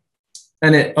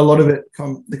a lot of it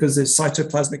comes because there's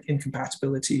cytoplasmic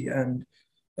incompatibility and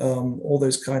all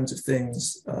those kinds of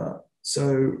things.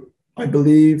 So I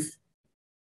believe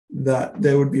that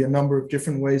there would be a number of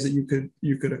different ways that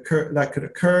could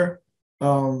occur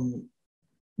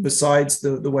besides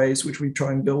the ways which we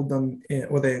try and build them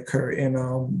or they occur in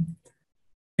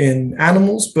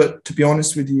animals. But to be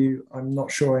honest with you, I'm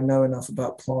not sure I know enough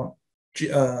about plant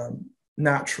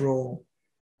natural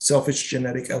selfish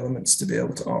genetic elements to be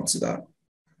able to answer that.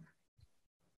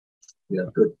 Yeah,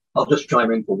 good. I'll just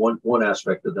chime in for one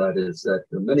aspect of that is that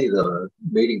many of the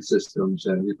mating systems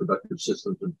and reproductive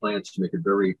systems in plants make it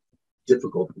very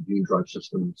difficult for gene drive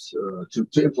systems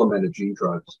to implement a gene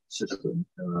drive system,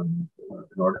 an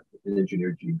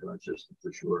engineered gene drive system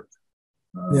for sure.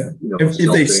 Yeah, you know, if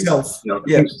they self, you know,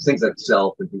 yeah. things like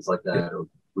self and things like that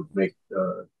would make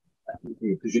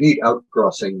because you need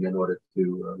outcrossing in order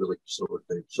to really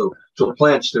facilitate. So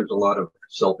plants, there's a lot of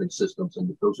selfing systems,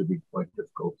 and those would be quite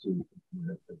difficult to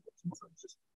implement.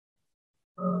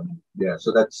 Yeah,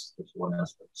 so that's one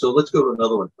aspect. So let's go to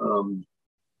another one.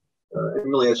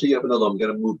 Emily, I see you have another one. I'm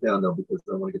going to move down though because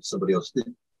I want to get somebody else.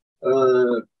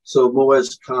 So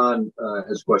Moez Khan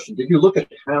has a question. Did you look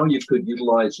at how you could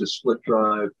utilize the split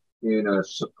drive in a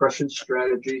suppression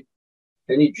strategy?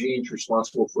 Any genes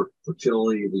responsible for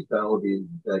fertility, lethality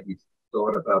that you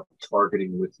thought about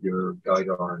targeting with your guide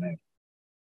RNA?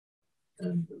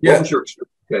 And what was your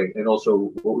and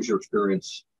also what was your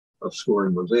experience of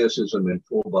scoring mosaicism in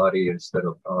full body instead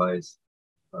of eyes?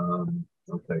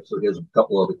 Okay, so here's a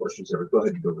couple other questions there. Go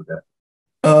ahead and go with that.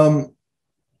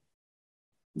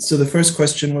 So the first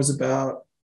question was about.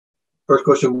 First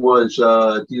question was,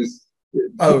 do you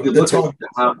look at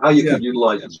how you could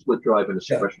utilize the split drive in a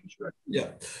suppression strategy? Yeah,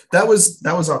 that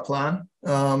was our plan,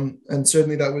 and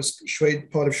certainly that was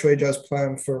part of Xuejiao's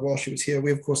plan for while she was here.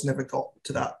 We of course never got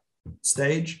to that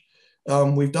stage.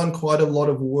 We've done quite a lot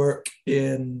of work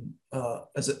in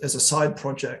as a side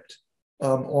project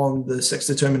on the sex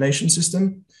determination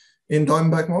system in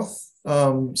Diamondback moth.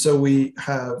 So we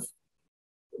have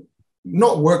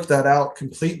not worked that out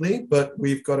completely, but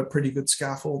we've got a pretty good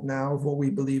scaffold now of what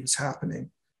we believe is happening.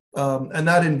 And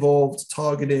that involved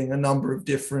targeting a number of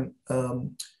different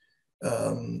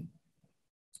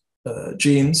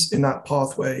genes in that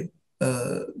pathway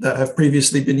that have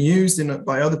previously been used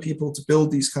by other people to build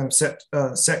these kind of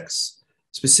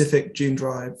sex-specific gene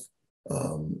drive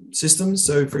systems.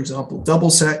 So, for example, double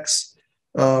sex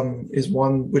is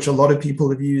one which a lot of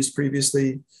people have used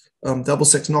previously. Double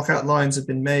sex knockout lines have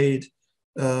been made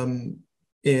in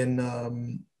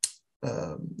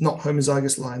not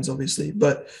homozygous lines, obviously,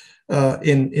 but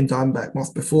in Diamondback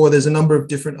moth before. There's a number of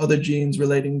different other genes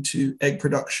relating to egg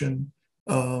production.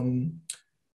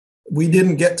 We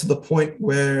didn't get to the point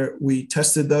where we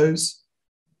tested those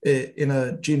in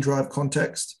a gene drive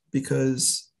context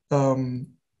because,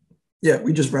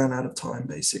 we just ran out of time,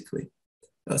 basically.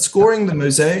 Scoring the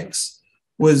mosaics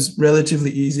was relatively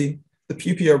easy. The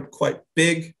pupae are quite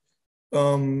big,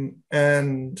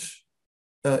 and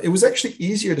it was actually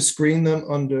easier to screen them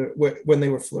when they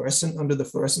were fluorescent under the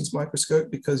fluorescence microscope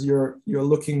because you're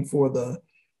looking for the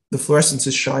fluorescence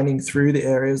is shining through the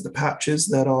areas, the patches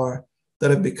that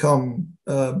have become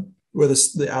where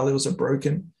the alleles are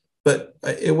broken. But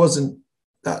it wasn't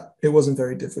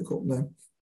very difficult, no.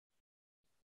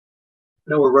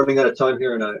 Now we're running out of time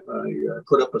here, and I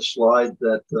put up a slide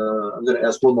that I'm going to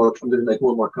ask one more. I'm going to make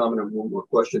one more comment and one more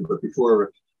question. But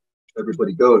before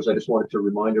everybody goes, I just wanted to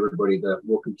remind everybody that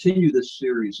we'll continue this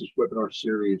series, this webinar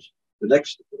series. The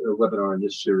next webinar in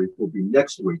this series will be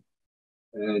next week,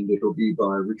 and it'll be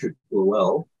by Richard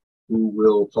Plutella, who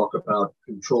will talk about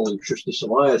controlling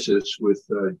schistosomiasis with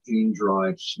gene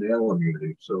drive snail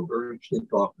immunity. So very interesting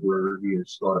talk where he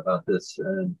has thought about this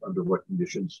and under what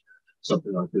conditions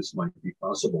something like this might be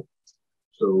possible.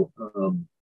 So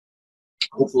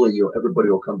hopefully everybody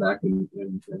will come back and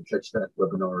catch that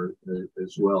webinar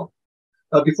as well.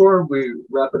 Before we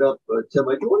wrap it up, Tim,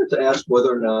 I wanted to ask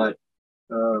whether or not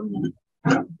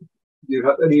you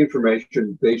have any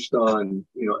information based on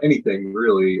anything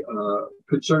really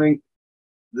concerning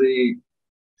the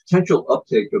potential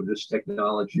uptake of this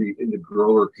technology in the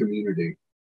grower community,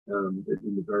 in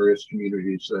the various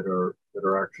communities that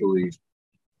are actually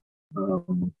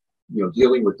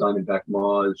dealing with Diamondback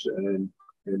moths and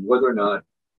and whether or not,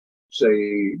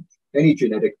 say, any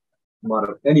genetic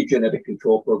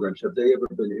control programs, have they ever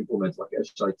been implemented, like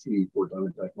SIT for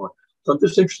Diamondback moth? So I'm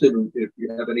just interested in if you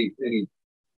have any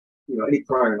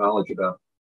prior knowledge about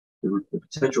the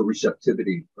potential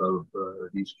receptivity of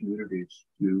these communities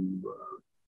to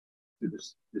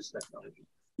this technology.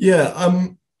 Yeah,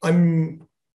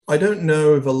 I don't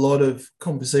know if a lot of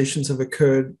conversations have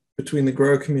occurred between the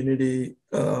grower community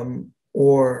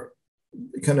or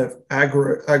kind of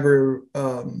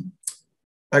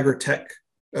agri-tech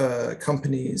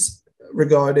companies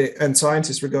and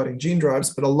scientists regarding gene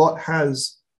drives, but a lot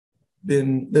has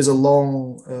been. There's a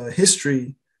long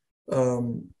history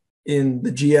in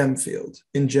the GM field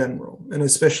in general, and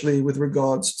especially with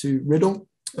regards to riddle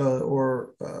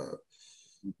or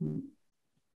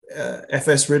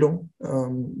FS riddle,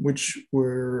 which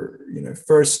were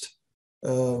first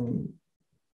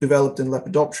developed in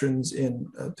lepidopterans, in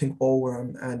pink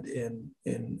bollworm, and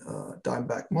in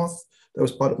diamondback moth. That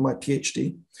was part of my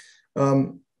PhD,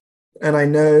 and I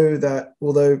know that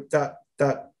although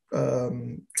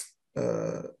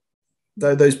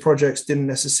those projects didn't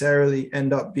necessarily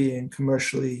end up being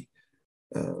commercially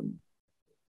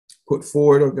put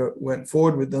forward or went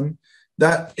forward with them,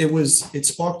 that it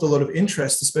sparked a lot of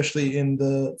interest, especially in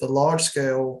the large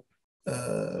scale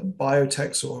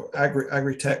biotechs or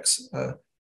agri-techs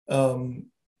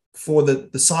for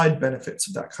the side benefits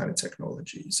of that kind of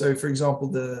technology. So, for example,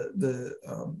 the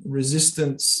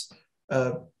resistance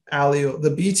allele,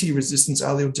 the BT resistance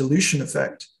allele dilution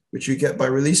effect, which you get by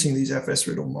releasing these FS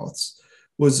riddle moths,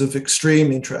 was of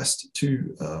extreme interest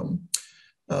to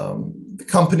the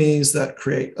companies that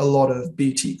create a lot of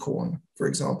BT corn, for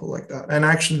example, like that. And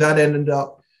actually that ended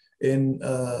up in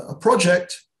a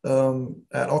project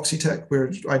at Oxitec,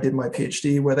 where I did my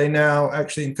PhD, where they now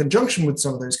actually, in conjunction with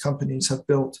some of those companies, have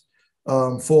built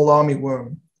fall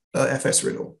armyworm FS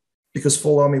riddle, because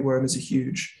fall armyworm is a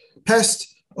huge pest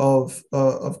of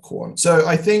corn. So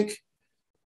I think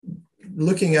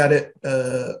looking at it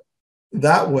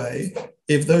that way,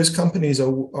 if those companies are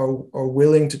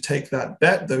willing to take that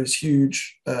bet, those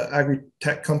huge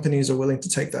agri-tech companies are willing to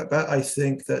take that bet, I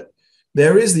think that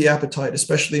there is the appetite,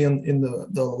 especially in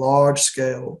the large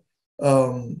scale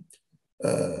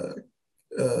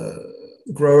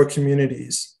grower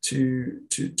communities, to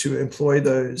employ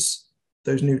those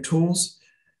new tools.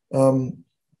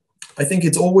 I think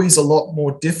it's always a lot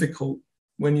more difficult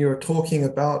when you're talking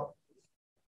about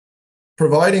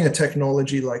providing a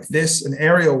technology like this, an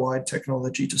area-wide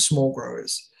technology, to small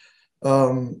growers,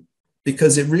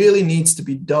 because it really needs to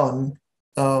be done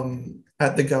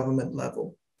at the government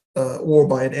level or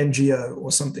by an NGO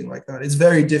or something like that. It's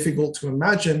very difficult to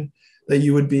imagine that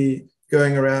you would be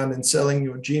going around and selling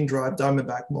your gene-drive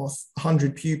diamondback moth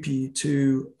 100 pupae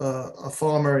to a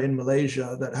farmer in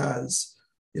Malaysia that has,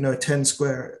 a 10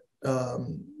 square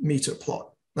meter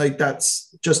plot. Like,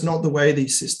 that's just not the way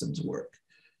these systems work.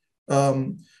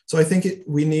 So I think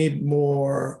we need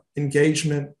more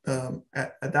engagement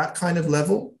at that kind of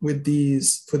level for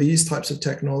these types of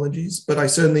technologies. But I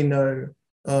certainly know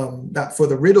that for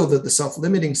the riddle, that the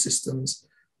self-limiting systems,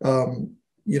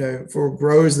 for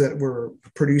growers that were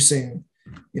producing,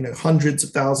 hundreds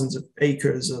of thousands of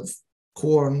acres of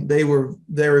corn, they were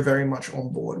very much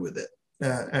on board with it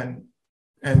and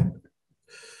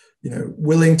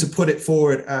willing to put it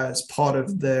forward as part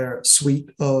of their suite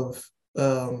of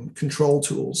control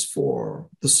tools for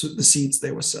the seeds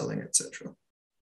they were selling, etc.